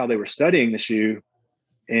back at how they were studying the shoe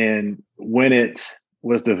and when it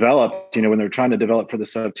was developed, when they were trying to develop for the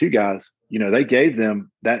sub 2 guys, they gave them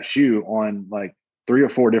that shoe on like 3 or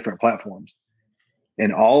 4 different platforms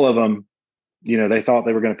and all of them, they thought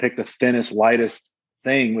they were going to pick the thinnest, lightest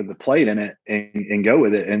thing with the plate in it and go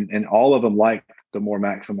with it. And all of them liked the more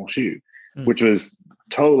maximal shoe, which was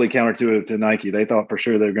totally counterintuitive to Nike. They thought for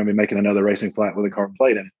sure they were going to be making another racing flat with a carbon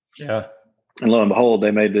plate in it. Yeah. And lo and behold,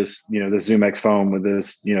 they made this, the Zoom X foam with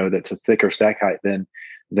this, that's a thicker stack height than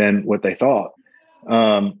what they thought.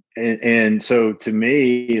 And so to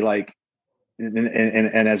me, like,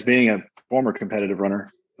 and as being a former competitive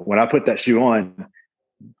runner, when I put that shoe on,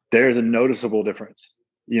 there's a noticeable difference.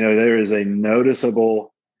 There is a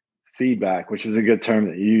noticeable feedback, which was a good term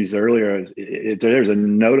that you used earlier. There's a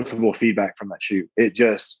noticeable feedback from that shoe. It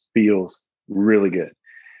just feels really good.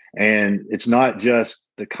 And it's not just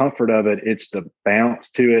the comfort of it. It's the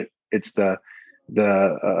bounce to it. It's the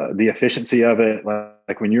efficiency of it.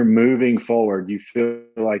 Like when you're moving forward, you feel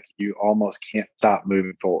like you almost can't stop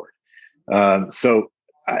moving forward. So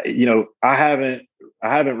I haven't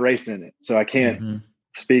raced in it, so I can't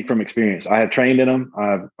speak from experience. I have trained in them.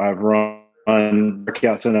 I've run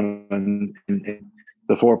workouts in them and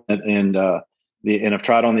the 4 and I've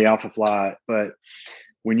tried on the Alpha Fly. But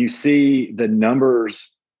when you see the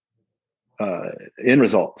numbers in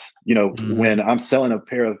results, when I'm selling a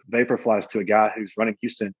pair of Vaporflies to a guy who's running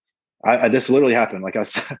Houston, this literally happened. Like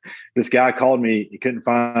this guy called me. He couldn't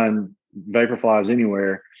find Vaporflies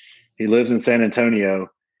anywhere. He lives in San Antonio,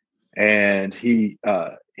 and he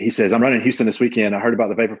says, I'm running Houston this weekend. I heard about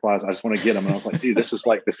the Vaporflies. I just want to get them. And I was like, dude, this is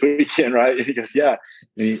like this weekend, right? And he goes, yeah.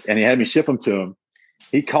 And he had me ship them to him.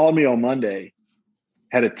 He called me on Monday,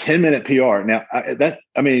 had a 10-minute PR.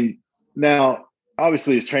 Now,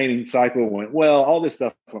 obviously his training cycle went well. All this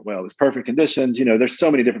stuff went well. It was perfect conditions. There's so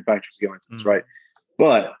many different factors going into this, right?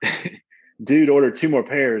 But dude ordered 2 more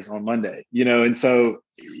pairs on Monday, and so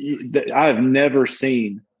I've never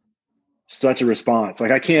seen such a response.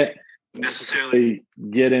 Like I can't necessarily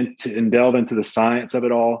get into and delve into the science of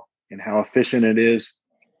it all and how efficient it is.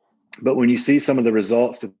 But when you see some of the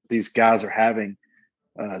results that these guys are having,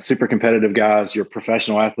 super competitive guys, your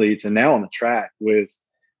professional athletes, and now on the track with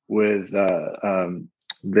the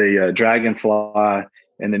Dragonfly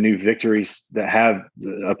and the new Victories that have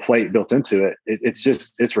a plate built into it,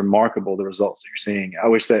 it's remarkable the results that you're seeing. I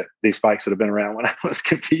wish that these spikes would have been around when I was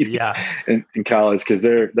competing in college, because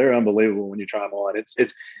they're unbelievable when you try them on.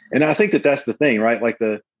 And I think that's the thing, right? Like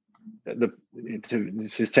to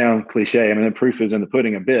sound cliche, the proof is in the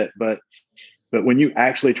pudding a bit, but when you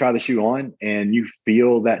actually try the shoe on and you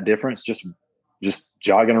feel that difference, just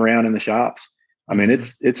jogging around in the shops,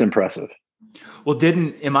 it's impressive. Well,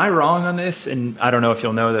 am I wrong on this? And I don't know if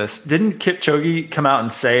you'll know this. Didn't Kipchoge come out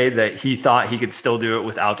and say that he thought he could still do it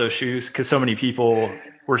without those shoes? Because so many people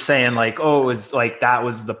were saying like, oh, it was like, that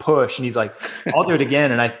was the push. And he's like, I'll do it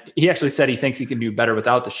again. And he actually said he thinks he can do better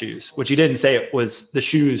without the shoes, which he didn't say it was the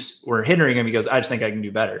shoes were hindering him. He goes, I just think I can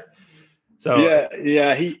do better. So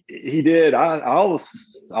yeah, he did. I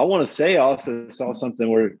want to say I also saw something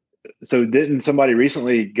where so didn't somebody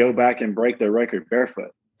recently go back and break their record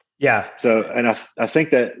barefoot? Yeah. So, and I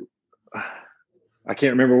think that I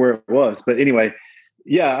can't remember where it was, but anyway,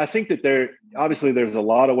 yeah, I think that there's a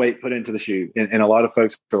lot of weight put into the shoe, and a lot of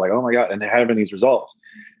folks are like, oh my God, and they're having these results.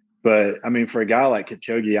 But I mean, for a guy like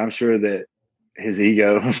Kipchoge, I'm sure that his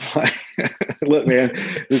ego was like, look, man,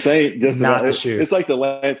 this ain't just Not about the shoe. It's like the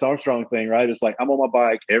Lance Armstrong thing, right? It's like, I'm on my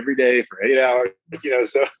bike every day for 8 hours,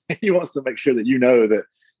 so he wants to make sure that that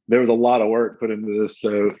there was a lot of work put into this.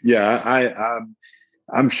 So yeah,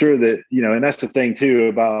 I'm sure that, and that's the thing too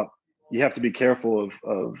about, you have to be careful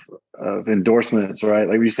of endorsements, right?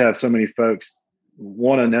 Like we used to have so many folks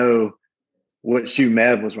want to know what shoe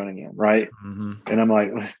Mev was running in, right? Mm-hmm. And I'm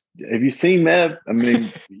like, have you seen Mev? I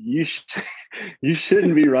mean, you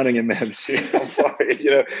shouldn't be running in Mev's shoe. I'm sorry,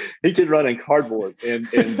 he could run in cardboard and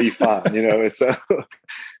be fine, And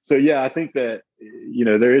so yeah, I think that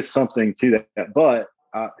there is something to that, but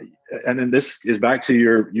and then this is back to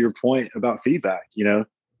your point about feedback.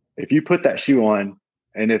 If you put that shoe on,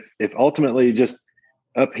 and if ultimately just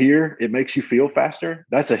up here it makes you feel faster,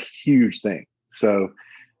 that's a huge thing. So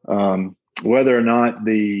whether or not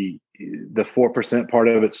the 4% part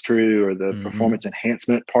of it's true, or the performance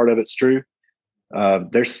enhancement part of it's true,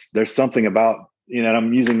 there's something about, and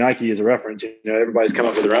I'm using Nike as a reference. Everybody's come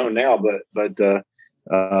up with their own now, but the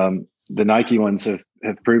Nike ones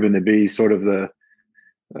have proven to be sort of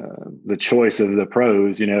the choice of the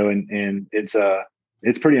pros, and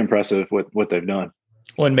it's pretty impressive what they've done.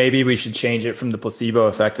 Well, and maybe we should change it from the placebo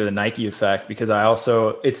effect to the Nike effect, because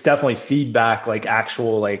it's definitely feedback, like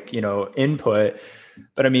actual, like, input.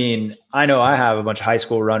 But I mean, I know I have a bunch of high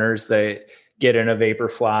school runners that get in a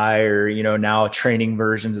Vaporfly or, now training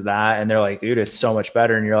versions of that. And they're like, dude, it's so much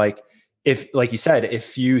better. And you're like, like you said,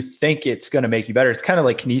 if you think it's going to make you better, it's kind of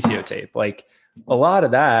like kinesio tape. Like a lot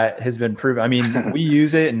of that has been proven. I mean, we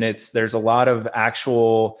use it and there's a lot of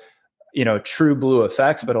actual, true blue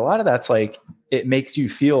effects, but a lot of that's like, it makes you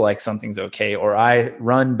feel like something's okay, or I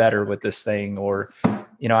run better with this thing. Or,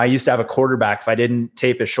 I used to have a quarterback. If I didn't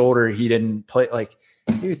tape his shoulder, he didn't play. Like,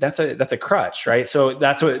 dude, that's a crutch. Right. So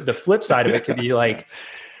that's what the flip side of it could be like,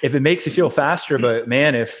 if it makes you feel faster, but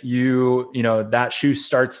man, if that shoe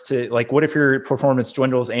starts to, like, what if your performance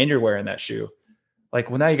dwindles and you're wearing that shoe? Like,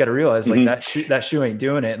 well, now you got to realize like that shoe ain't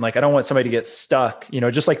doing it. And like, I don't want somebody to get stuck,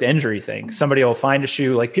 just like the injury thing. Somebody will find a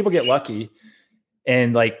shoe, like people get lucky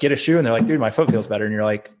and like get a shoe and they're like, dude, my foot feels better. And you're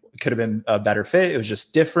like, it could have been a better fit. It was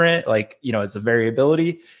just different. Like, it's a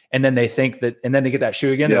variability. And then they think that, and then they get that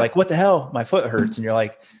shoe again. Yeah. They're like, what the hell? My foot hurts. And you're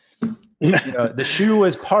like, the shoe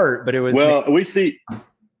was part, but it was. Well, we see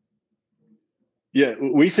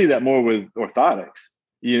that more with orthotics.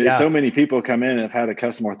 So many people come in and have had a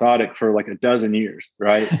custom orthotic for like a dozen years.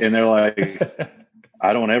 Right. And they're like,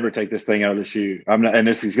 I don't ever take this thing out of the shoe. I'm not, and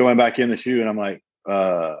this is going back in the shoe. And I'm like,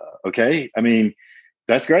 okay. I mean,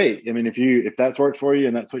 that's great. I mean, if that's worked for you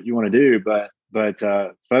and that's what you want to do, but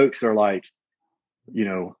folks are like,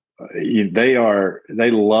 they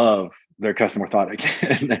love their custom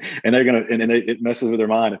orthotic and they're going to, it messes with their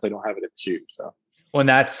mind if they don't have it in the shoe. So. Well,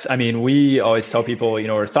 and we always tell people,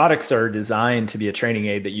 orthotics are designed to be a training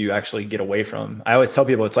aid that you actually get away from. I always tell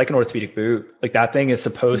people it's like an orthopedic boot. Like that thing is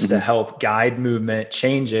supposed to help guide movement,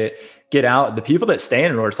 change it, get out. The people that stay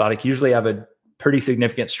in an orthotic usually have a pretty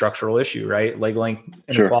significant structural issue, right? Leg length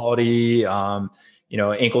inequality,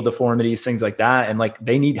 ankle deformities, things like that. And like,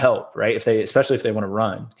 they need help, right? Especially if they want to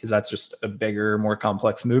run, because that's just a bigger, more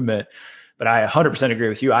complex movement. But I 100% agree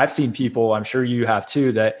with you. I've seen people, I'm sure you have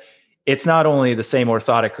too, that it's not only the same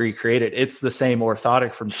orthotic recreated, it's the same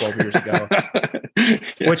orthotic from 12 years ago,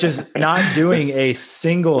 which is not doing a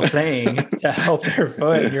single thing to help their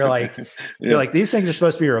foot. And you're like, these things are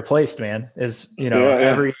supposed to be replaced, man,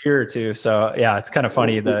 every year or two. So yeah, it's kind of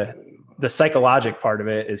funny. The psychologic part of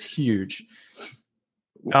it is huge.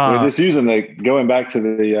 We're just using going back to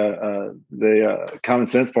the common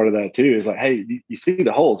sense part of that too, is like, hey, you see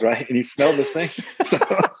the holes, right? And you smell this thing. So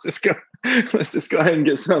let's just go ahead and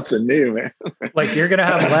get something new, man. Like you're going to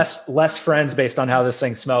have less friends based on how this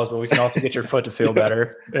thing smells, but we can also get your foot to feel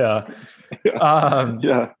better. Yeah.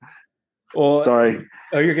 Yeah. Well, sorry.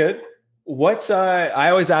 Oh, you're good. I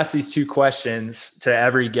always ask these two questions to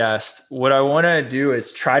every guest. What I want to do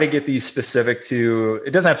is try to get these specific to,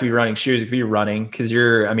 it doesn't have to be running shoes. It could be running. Cause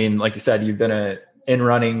like you said, you've been in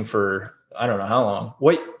running for, I don't know how long.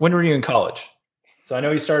 When were you in college? So I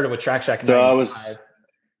know you started with Track Shack in 95.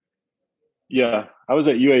 I was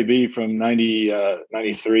at UAB from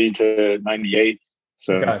 93 to 98.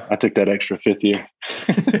 So okay. I took that extra fifth year.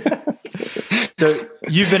 So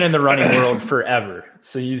you've been in the running world forever.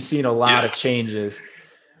 So you've seen a lot of changes.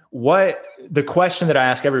 What the question that I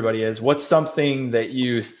ask everybody is, what's something that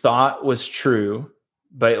you thought was true,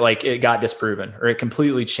 but like it got disproven or it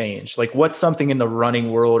completely changed? Like what's something in the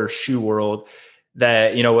running world or shoe world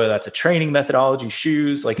that, you know, whether that's a training methodology,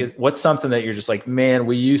 shoes, like what's something that you're just like, man,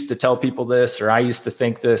 we used to tell people this, or I used to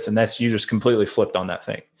think this, and that's, you just completely flipped on that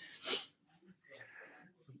thing.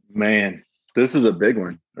 Man, this is a big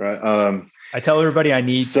one, right? I tell everybody I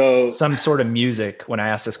need some sort of music when I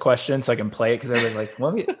ask this question so I can play it, because everybody's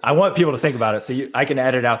like, I want people to think about it. So I can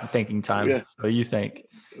edit out the thinking time. Yeah. So you think.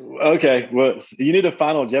 Okay. Well, you need a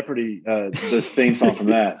Final Jeopardy, this theme song from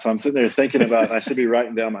that. So I'm sitting there thinking about, I should be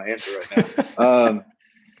writing down my answer right now.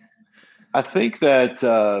 I think that,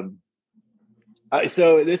 so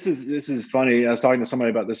this is funny. I was talking to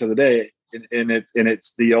somebody about this the other day, and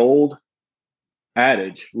it's the old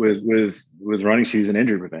adage with running shoes and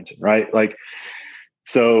injury prevention, right? Like,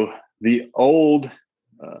 so the old,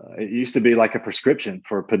 it used to be like a prescription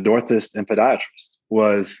for podorthist and podiatrist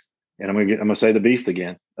was, and I'm gonna say the beast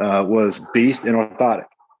again, was beast and orthotic.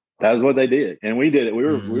 That was what they did, and we did it. We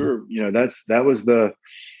were, you know, that was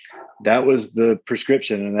the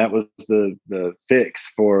prescription, and that was the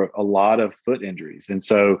fix for a lot of foot injuries. And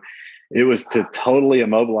so it was to totally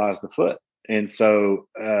immobilize the foot. And so,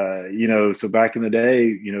 you know, so back in the day,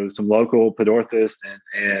 you know, some local podorthists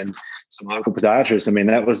and some local podiatrists, I mean,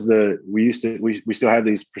 that was we still have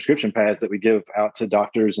these prescription pads that we give out to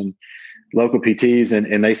doctors and local PTs,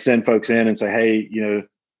 and they send folks in and say, hey, you know,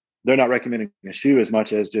 they're not recommending a shoe as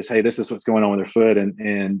much as just, hey, this is what's going on with their foot, and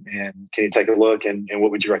can you take a look, and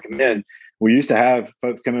what would you recommend? We used to have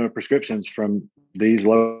folks come in with prescriptions from these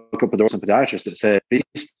local podorthists and podiatrists that said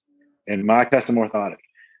beast and my custom orthotic.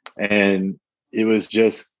 And it was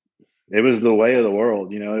the way of the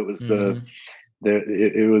world, you know. It was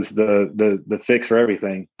it was the fix for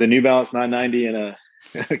everything. The New Balance 990 and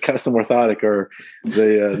a custom orthotic, or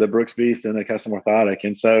the Brooks Beast and a custom orthotic.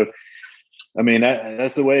 And so, I mean,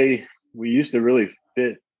 that's the way we used to really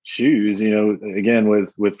fit shoes, you know, again,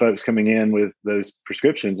 with folks coming in with those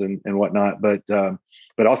prescriptions and whatnot, but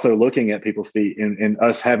also looking at people's feet and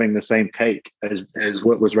us having the same take as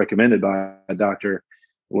what was recommended by a doctor,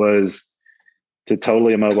 was to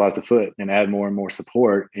totally immobilize the foot and add more and more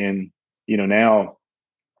support. And, you know, now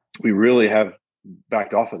we really have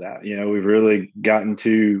backed off of that. You know, we've really gotten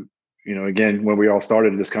to, you know, again, when we all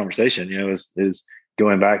started this conversation, you know, is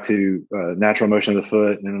going back to natural motion of the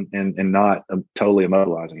foot and not totally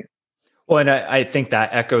immobilizing it. Well, and I think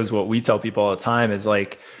that echoes what we tell people all the time is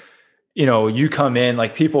like, you know, you come in,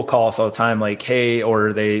 like people call us all the time, like, hey,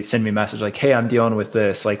 or they send me a message like, hey, I'm dealing with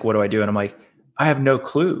this. Like, what do I do? And I'm like, I have no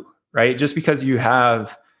clue, right? Just because you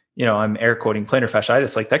have, you know, I'm air quoting plantar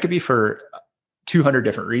fasciitis, like that could be for 200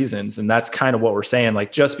 different reasons. And that's kind of what we're saying.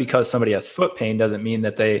 Like, just because somebody has foot pain doesn't mean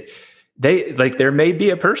that they like, there may be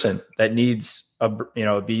a person that needs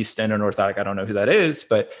a beast and an orthotic. I don't know who that is,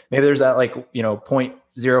 but maybe there's that, like, you know,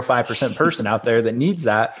 0.05% person out there that needs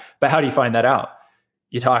that. But how do you find that out?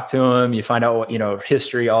 You talk to them, you find out what, you know,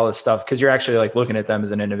 history, all this stuff, because you're actually like looking at them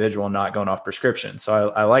as an individual and not going off prescription. So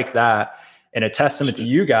I like that. And a testament to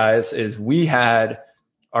you guys is we had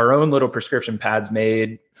our own little prescription pads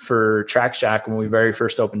made for Track Shack when we very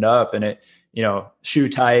first opened up, and it, you know, shoe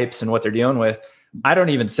types and what they're dealing with. I don't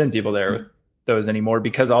even send people there with those anymore,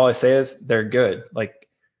 because all I say is they're good. Like,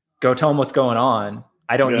 go tell them what's going on.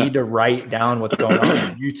 I don't need to write down what's going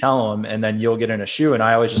on. You tell them, and then you'll get in a shoe. And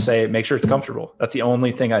I always just say, make sure it's comfortable. That's the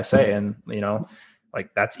only thing I say. And, you know,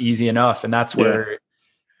 like, that's easy enough. And that's where,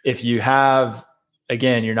 if you have,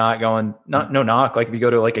 again, you're not going, no knock. Like, if you go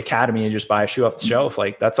to like Academy and just buy a shoe off the shelf,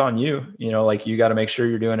 like, that's on you. You know, like, you got to make sure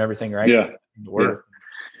you're doing everything right to work.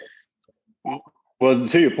 Yeah. Well,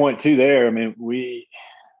 to your point too there, I mean, we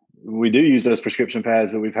do use those prescription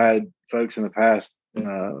pads that we've had folks in the past,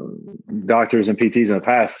 doctors and PTs in the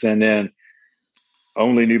past, send in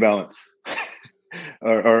only New Balance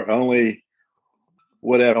or only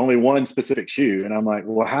whatever, only one specific shoe. And I'm like,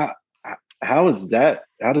 well, how is that?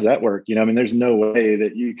 How does that work? You know, I mean, there's no way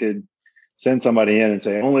that you could send somebody in and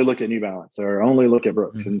say, only look at New Balance or only look at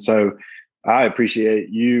Brooks. Mm-hmm. And so I appreciate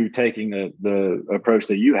you taking the approach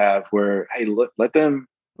that you have, where, hey, let them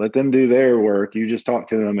do their work. You just talk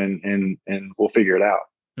to them and we'll figure it out.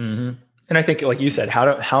 Mm-hmm. And I think, like you said,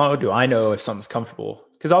 how do I know if something's comfortable?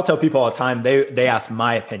 Because I'll tell people all the time, they ask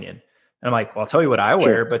my opinion, and I'm like, well, I'll tell you what I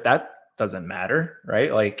wear, but that doesn't matter,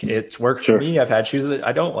 right? Like, it's worked for me. I've had shoes that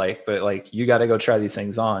I don't like, but like, you got to go try these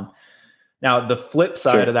things on. Now, the flip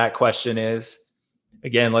side of that question is,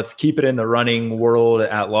 again, let's keep it in the running world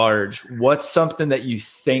at large. What's something that you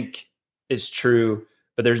think is true,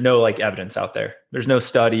 but there's no like evidence out there? There's no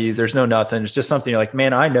studies, there's no nothing. It's just something you're like,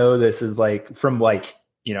 man, I know this is like from like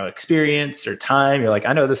experience or time. You're like,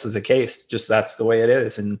 I know this is the case, just that's the way it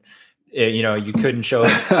is. And you couldn't show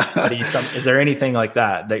somebody is there anything like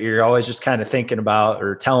that you're always just kind of thinking about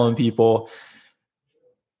or telling people?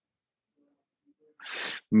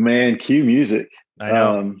 Man, cue music. I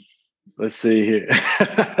know. Let's see here.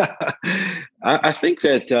 I think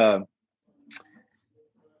that,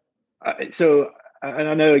 and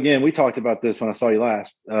I know, again, we talked about this when I saw you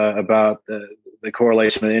last, about the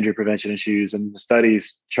correlation with injury prevention in shoes and the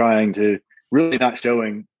studies trying to really not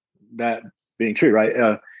showing that being true,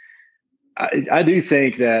 right? I do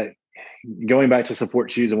think that going back to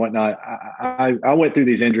support shoes and whatnot, I went through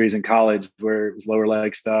these injuries in college where it was lower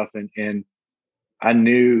leg stuff, and I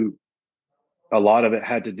knew a lot of it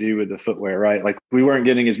had to do with the footwear, right? Like we weren't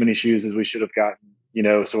getting as many shoes as we should have gotten,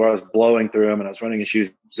 so I was blowing through them and I was running in shoes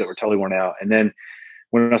that were totally worn out. And then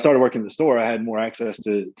when I started working in the store, I had more access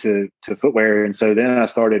to footwear. And so then I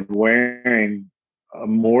started wearing a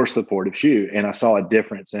more supportive shoe and I saw a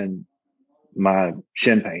difference in my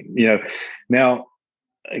shin pain. Now,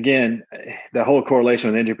 again, the whole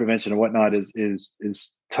correlation with injury prevention and whatnot is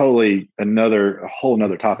totally a whole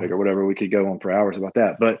nother topic or whatever. We could go on for hours about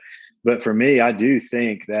that. But for me, I do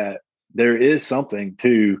think that there is something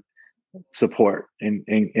to support and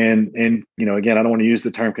again, I don't want to use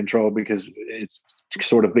the term control because it's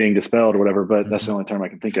sort of being dispelled or whatever, but that's the only term I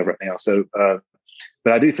can think of right now. So,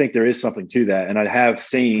 but I do think there is something to that. And I have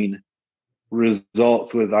seen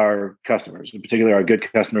results with our customers, in particular our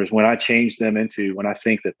good customers, when I change them into when I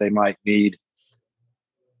think that they might need,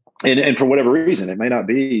 and for whatever reason, it may not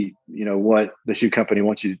be, what the shoe company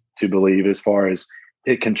wants you to believe as far as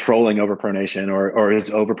it controlling overpronation or is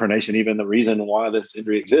overpronation even the reason why this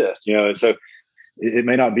injury exists, so it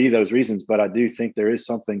may not be those reasons, but I do think there is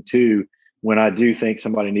something to when I do think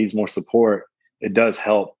somebody needs more support, it does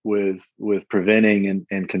help with preventing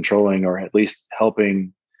and controlling, or at least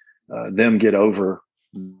helping them get over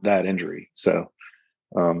that injury. So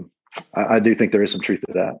I do think there is some truth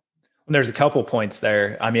to that. There's a couple points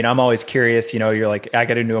there. I mean, I'm always curious, you're like, I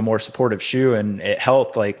got into a more supportive shoe and it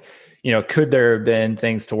helped. Like, could there have been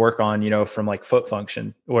things to work on, from like foot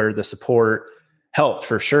function where the support helped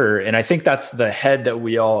for sure. And I think that's the head that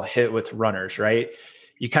we all hit with runners, right?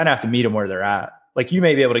 You kind of have to meet them where they're at. Like you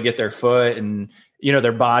may be able to get their foot and,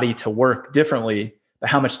 their body to work differently, but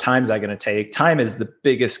how much time is that going to take? Time is the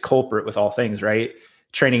biggest culprit with all things, right?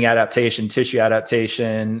 Training adaptation, tissue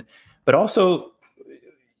adaptation, but also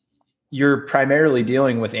you're primarily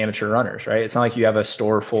dealing with amateur runners, right? It's not like you have a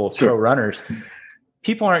store full of pro runners.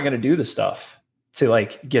 People aren't going to do the stuff to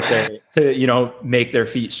like get there to, make their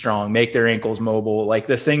feet strong, make their ankles mobile, like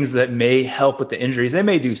the things that may help with the injuries. They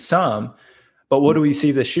may do some, but what do we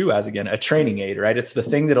see the shoe as again? A training aid, right? It's the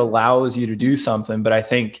thing that allows you to do something. But I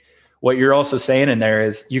think what you're also saying in there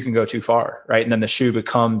is you can go too far, right? And then the shoe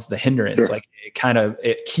becomes the hindrance. Sure. Like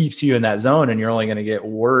it keeps you in that zone and you're only going to get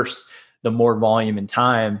worse the more volume and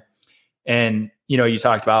time. And, you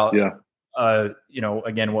talked about,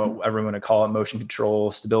 again, what everyone would call it, motion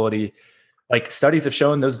control, stability. Like studies have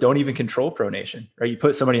shown those don't even control pronation, right? You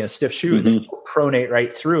put somebody in a stiff shoe and they pronate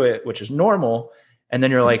right through it, which is normal. And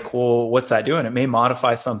then you're like, well, what's that doing? It may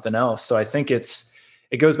modify something else. So I think it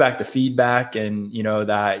goes back to feedback and,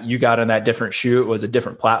 that you got on that different shoe. It was a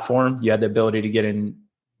different platform. You had the ability to get in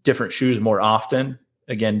different shoes more often.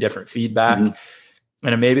 Again, different feedback.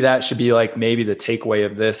 And maybe that should be like, maybe the takeaway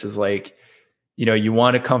of this is like, you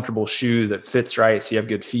want a comfortable shoe that fits right. So you have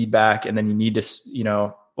good feedback. And then you need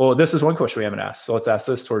to, well, this is one question we haven't asked. So let's ask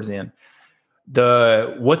this towards the end.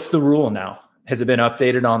 What's the rule now? Has it been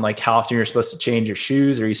updated on like how often you're supposed to change your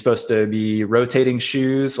shoes? Are you supposed to be rotating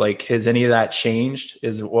shoes? Like, has any of that changed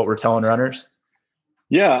is what we're telling runners?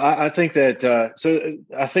 Yeah, I think that, so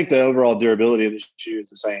I think the overall durability of the shoe is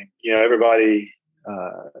the same. Everybody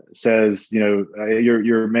says,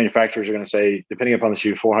 your manufacturers are going to say, depending upon the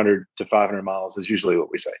shoe, 400 to 500 miles is usually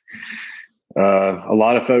what we say. A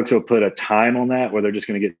lot of folks will put a time on that where they're just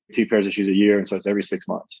going to get 2 pairs of shoes a year. And so it's every 6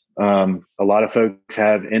 months. A lot of folks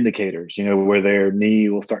have indicators, where their knee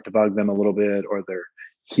will start to bug them a little bit, or their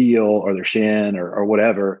heel or their shin or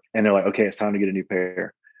whatever. And they're like, okay, it's time to get a new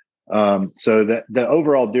pair. So that the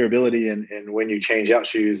overall durability and when you change out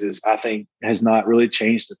shoes I think has not really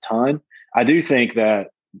changed a ton. I do think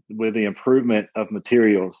that with the improvement of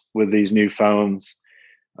materials with these new foams,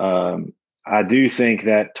 I do think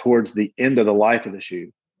that towards the end of the life of the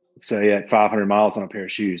shoe, say at 500 miles on a pair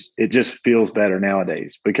of shoes, it just feels better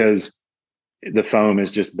nowadays because the foam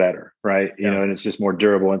is just better, right? And it's just more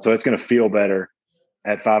durable. And so it's going to feel better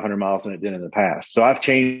at 500 miles than it did in the past. So I've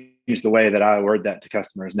changed the way that I word that to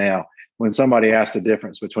customers now. When somebody asks the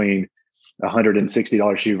difference between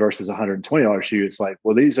 $160 shoe versus $120 shoe. It's like,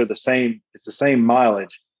 well, these are it's the same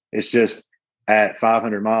mileage. It's just at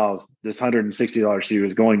 500 miles, this $160 shoe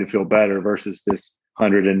is going to feel better versus this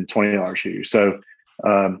 $120 shoe. So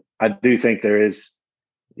I do think there is,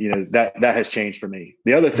 that has changed for me.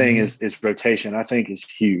 The other thing is rotation. I think is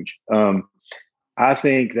huge. I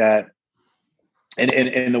think that,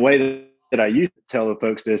 and the way that I used to tell the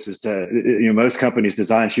folks this is most companies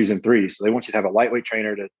design shoes in threes. So they want you to have a lightweight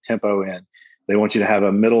trainer to tempo in. They want you to have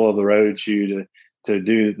a middle of the road shoe to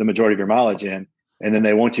do the majority of your mileage in. And then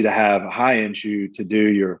they want you to have a high end shoe to do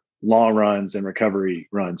your long runs and recovery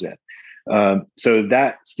runs in. So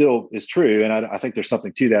that still is true. And I think there's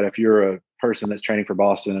something to that. If you're a person that's training for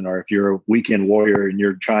Boston, or if you're a weekend warrior and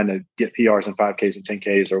you're trying to get PRs in 5Ks and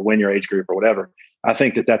 10Ks or win your age group or whatever, I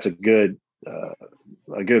think that's a good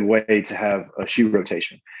way to have a shoe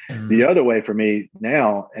rotation. The other way for me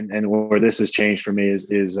now, and where this has changed for me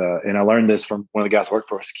is and I learned this from one of the guys who worked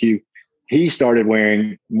for us, Q. He started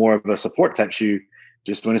wearing more of a support type shoe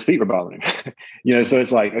just when his feet were bothering him. So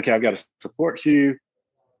it's like, okay, I've got a support shoe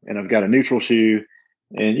and I've got a neutral shoe.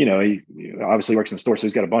 And, he obviously works in the store, so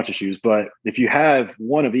he's got a bunch of shoes. But if you have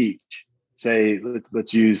one of each, say,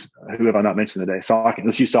 let's use, who have I not mentioned today? Saucony.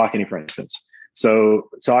 Let's use Saucony, for instance. So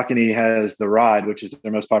Saucony has the Ride, which is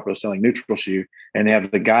their most popular selling neutral shoe, and they have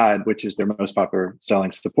the Guide, which is their most popular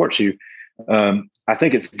selling support shoe. I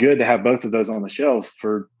think it's good to have both of those on the shelves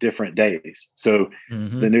for different days. So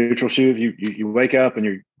the neutral shoe, if you wake up and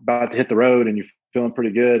you're about to hit the road and you're feeling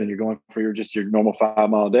pretty good and you're going for your normal 5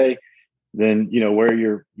 mile a day, then, wear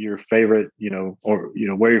your favorite,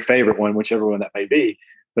 wear your favorite one, whichever one that may be.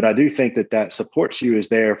 But I do think that support shoe is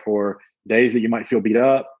there for days that you might feel beat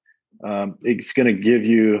up. It's going to give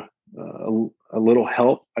you a little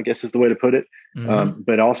help, I guess is the way to put it.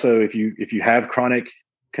 But also if you have chronic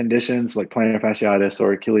conditions like plantar fasciitis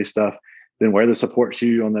or Achilles stuff, then wear the support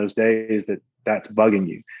shoe on those days that's bugging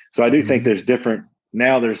you. So I do think there's a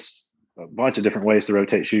bunch of different ways to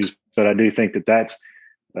rotate shoes, but I do think that's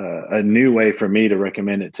a new way for me to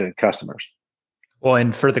recommend it to customers. Well,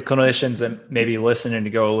 and for the clinicians that maybe listening to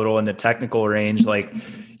go a little in the technical range,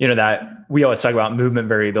 that we always talk about movement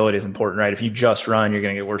variability is important, right? If you just run, you're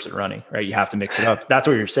going to get worse at running, right? You have to mix it up. That's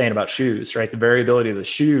what you're saying about shoes, right? The variability of the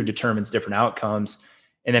shoe determines different outcomes.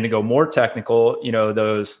 And then to go more technical,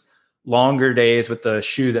 those longer days with the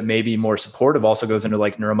shoe that may be more supportive also goes into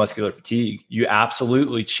like neuromuscular fatigue. You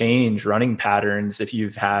absolutely change running patterns if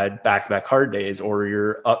you've had back-to-back hard days or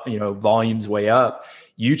you're up, volumes way up.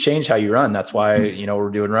 You change how you run. That's why, we're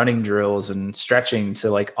doing running drills and stretching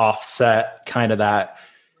to like offset kind of that.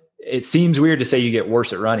 It seems weird to say you get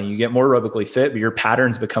worse at running. You get more aerobically fit, but your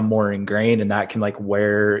patterns become more ingrained and that can like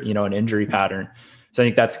wear, an injury pattern. So I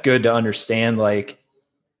think that's good to understand,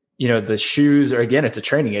 the shoes are, again, it's a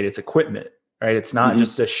training aid, it's equipment, right? It's not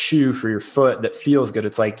just a shoe for your foot that feels good.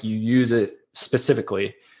 It's like you use it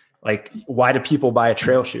specifically. Like, why do people buy a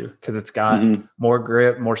trail shoe? Because it's got more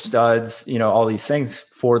grip, more studs, all these things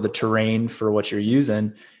for the terrain for what you're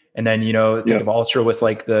using. And then, think of Ultra with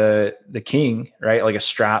like the King, right? Like a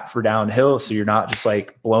strap for downhill. So you're not just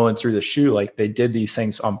like blowing through the shoe. Like they did these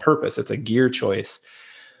things on purpose. It's a gear choice.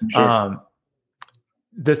 Sure.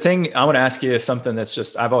 The thing I want to ask you is something that's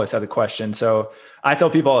just, I've always had the question. So I tell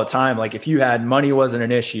people all the time, like if you had money wasn't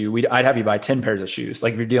an issue, I'd have you buy 10 pairs of shoes.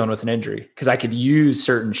 Like if you're dealing with an injury, because I could use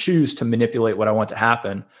certain shoes to manipulate what I want to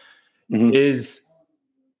happen. Is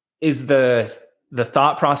the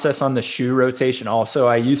thought process on the shoe rotation also?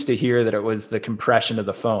 I used to hear that it was the compression of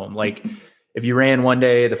the foam. Like if you ran one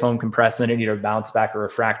day, the foam compressed, and then it needed to bounce back a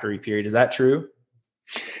refractory period. Is that true?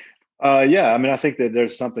 Yeah. I mean, I think that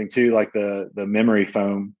there's something to like the memory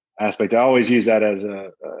foam aspect. I always use that as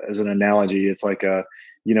an analogy. It's like the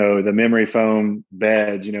memory foam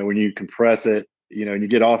beds, when you compress it, and you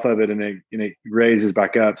get off of it and it raises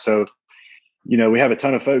back up. So, we have a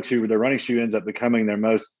ton of folks who their running shoe ends up becoming their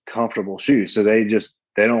most comfortable shoe. So they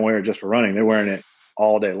don't wear it just for running. They're wearing it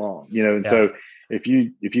all day long, So if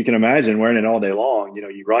you can imagine wearing it all day long,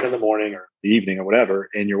 you run in the morning or the evening or whatever,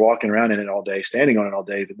 and you're walking around in it all day, standing on it all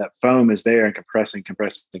day, then that foam is there and compressing.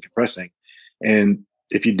 And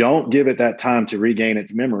if you don't give it that time to regain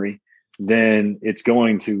its memory, then it's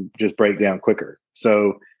going to just break down quicker.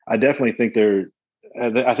 So I definitely think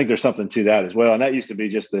there's something to that as well. And that used to be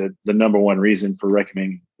just the number one reason for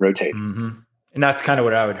recommending rotating. And that's kind of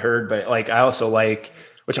what I would heard. But like, I also like,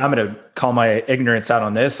 which I'm going to call my ignorance out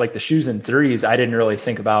on this, like the shoes in threes, I didn't really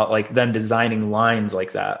think about like them designing lines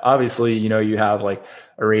like that. Obviously, you have like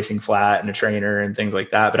a racing flat and a trainer and things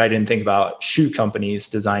like that, but I didn't think about shoe companies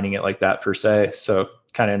designing it like that per se. So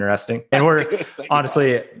kind of interesting. And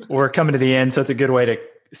we're coming to the end. So it's a good way to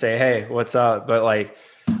say, hey, what's up? But like,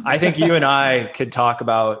 I think you and I could talk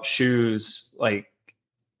about shoes like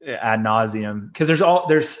ad nauseum, because there's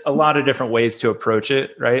a lot of different ways to approach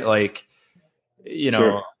it, right? Like,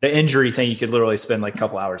 Sure. the injury thing you could literally spend like a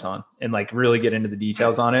couple hours on and like really get into the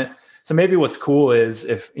details on it. So maybe what's cool is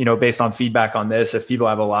if, based on feedback on this, if people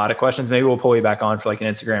have a lot of questions, maybe we'll pull you back on for like an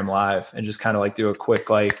Instagram live and just kind of like do a quick,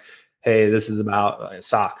 like, hey, this is about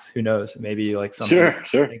socks. Who knows? Maybe like something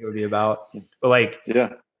Sure. I think it would be about, but like,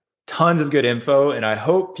 Yeah. tons of good info. And I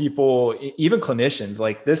hope people, even clinicians,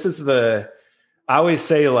 like I always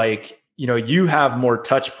say like, you have more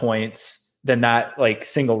touch points than that like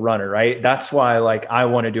single runner, right? That's why like I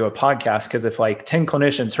want to do a podcast, because if like 10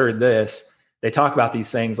 clinicians heard this, they talk about these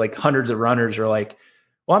things, like hundreds of runners are like,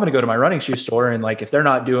 well, I'm going to go to my running shoe store. And like, if they're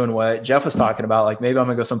not doing what Jeff was talking about, like maybe I'm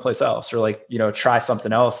gonna go someplace else, or like, try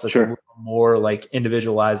something else that's a little more like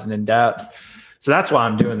individualized and in depth. So that's why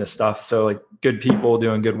I'm doing this stuff. So like good people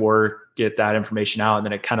doing good work, get that information out, and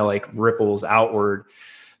then it kind of like ripples outward.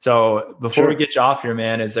 So before we get you off here,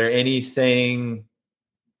 man, is there anything,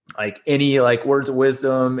 like any like words of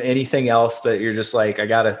wisdom, anything else that you're just like, I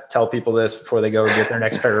got to tell people this before they go get their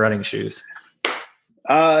next pair of running shoes?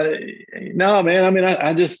 No, man. I mean,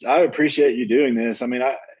 I appreciate you doing this. I mean,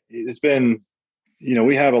 it's been,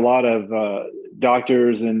 we have a lot of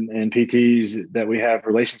doctors and PTs that we have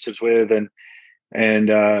relationships with, and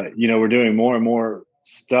we're doing more and more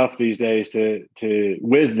stuff these days to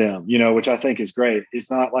with them, which I think is great.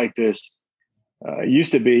 It's not like this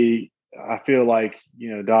used to be. I feel like,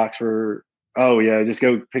 docs were, oh yeah, just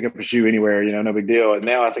go pick up a shoe anywhere, no big deal. And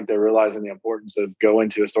now I think they're realizing the importance of going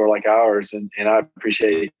to a store like ours. And I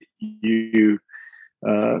appreciate you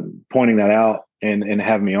pointing that out and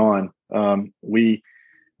having me on. We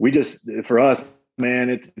just, for us, man,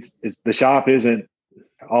 it's the shop isn't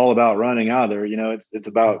all about running either. It's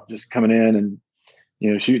about just coming in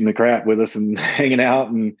and, shooting the crap with us and hanging out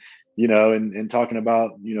and, and talking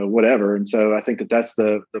about, whatever. And so I think that's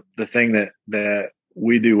the thing that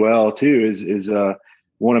we do well too, is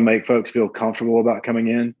want to make folks feel comfortable about coming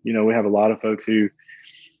in. We have a lot of folks who,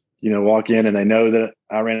 walk in and they know that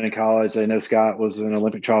I ran in college. They know Scott was an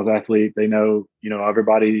Olympic trials athlete. They know,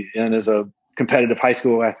 everybody in is a competitive high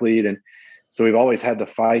school athlete. And so we've always had to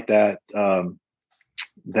fight that,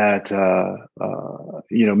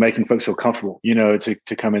 making folks feel comfortable,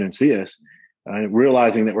 to come in and see us.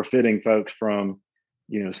 Realizing that we're fitting folks from,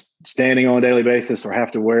 standing on a daily basis or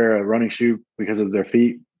have to wear a running shoe because of their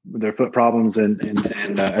foot problems and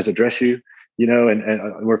as a dress shoe,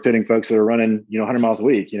 and we're fitting folks that are running, 100 miles a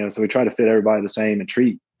week, so we try to fit everybody the same and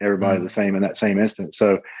treat everybody the same in that same instance.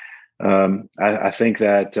 So I think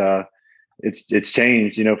that it's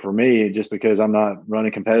changed, for me, just because I'm not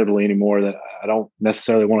running competitively anymore, that I don't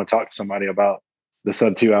necessarily want to talk to somebody about the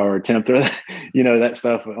sub 2 hour attempt or, that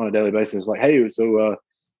stuff on a daily basis. Like, hey, so,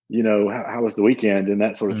 how was the weekend and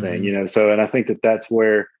that sort of thing, So, and I think that that's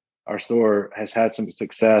where our store has had some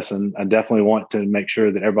success. And I definitely want to make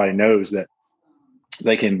sure that everybody knows that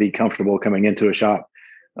they can be comfortable coming into a shop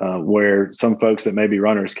where some folks that may be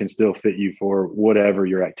runners can still fit you for whatever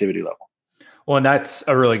your activity level. Well, and that's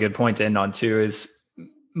a really good point to end on too, is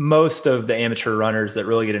most of the amateur runners that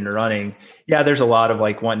really get into running, yeah, there's a lot of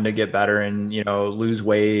like wanting to get better and, lose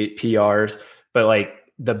weight, PRs, but like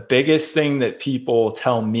the biggest thing that people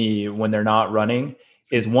tell me when they're not running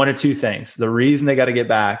is one of two things. The reason they got to get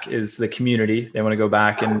back is the community. They want to go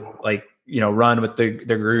back and like, run with their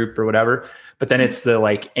group or whatever, but then it's the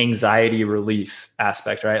like anxiety relief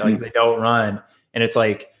aspect, right? Like they don't run, and it's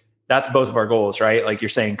like, that's both of our goals, right? Like you're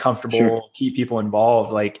saying, comfortable, keep people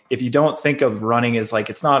involved. Like if you don't think of running as like,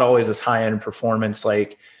 it's not always this high end performance,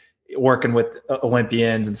 like working with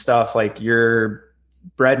Olympians and stuff, like your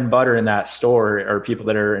bread and butter in that store are people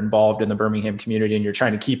that are involved in the Birmingham community, and you're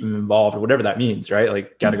trying to keep them involved, or whatever that means, right?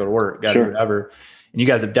 Like got to go to work, got to do whatever. And you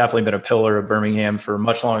guys have definitely been a pillar of Birmingham for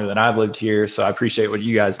much longer than I've lived here. So I appreciate what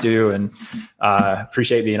you guys do, and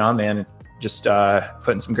appreciate being on, man. Just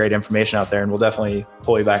putting some great information out there, and we'll definitely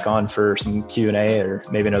pull you back on for some Q&A or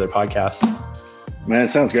maybe another podcast. Man, it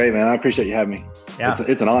sounds great, man. I appreciate you having me. Yeah.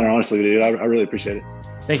 It's an honor, honestly, dude. I really appreciate it.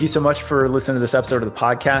 Thank you so much for listening to this episode of the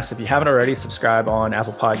podcast. If you haven't already, subscribe on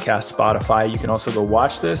Apple Podcasts, Spotify. You can also go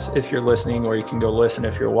watch this if you're listening, or you can go listen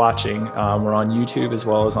if you're watching. We're on YouTube as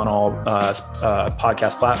well as on all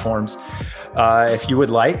podcast platforms. If you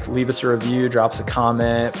would like, leave us a review, drop us a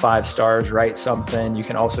comment, 5 stars, write something. You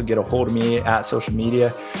can also get a hold of me at social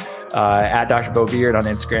media, at Dr. Bo Beard on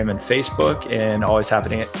Instagram and Facebook, and always happy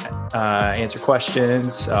to answer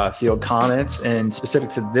questions, field comments. And specific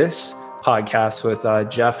to this podcast with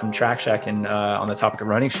Jeff from Track Shack and on the topic of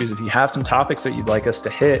running shoes. If you have some topics that you'd like us to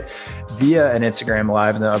hit via an Instagram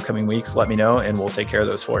live in the upcoming weeks, let me know and we'll take care of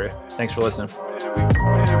those for you. Thanks for listening.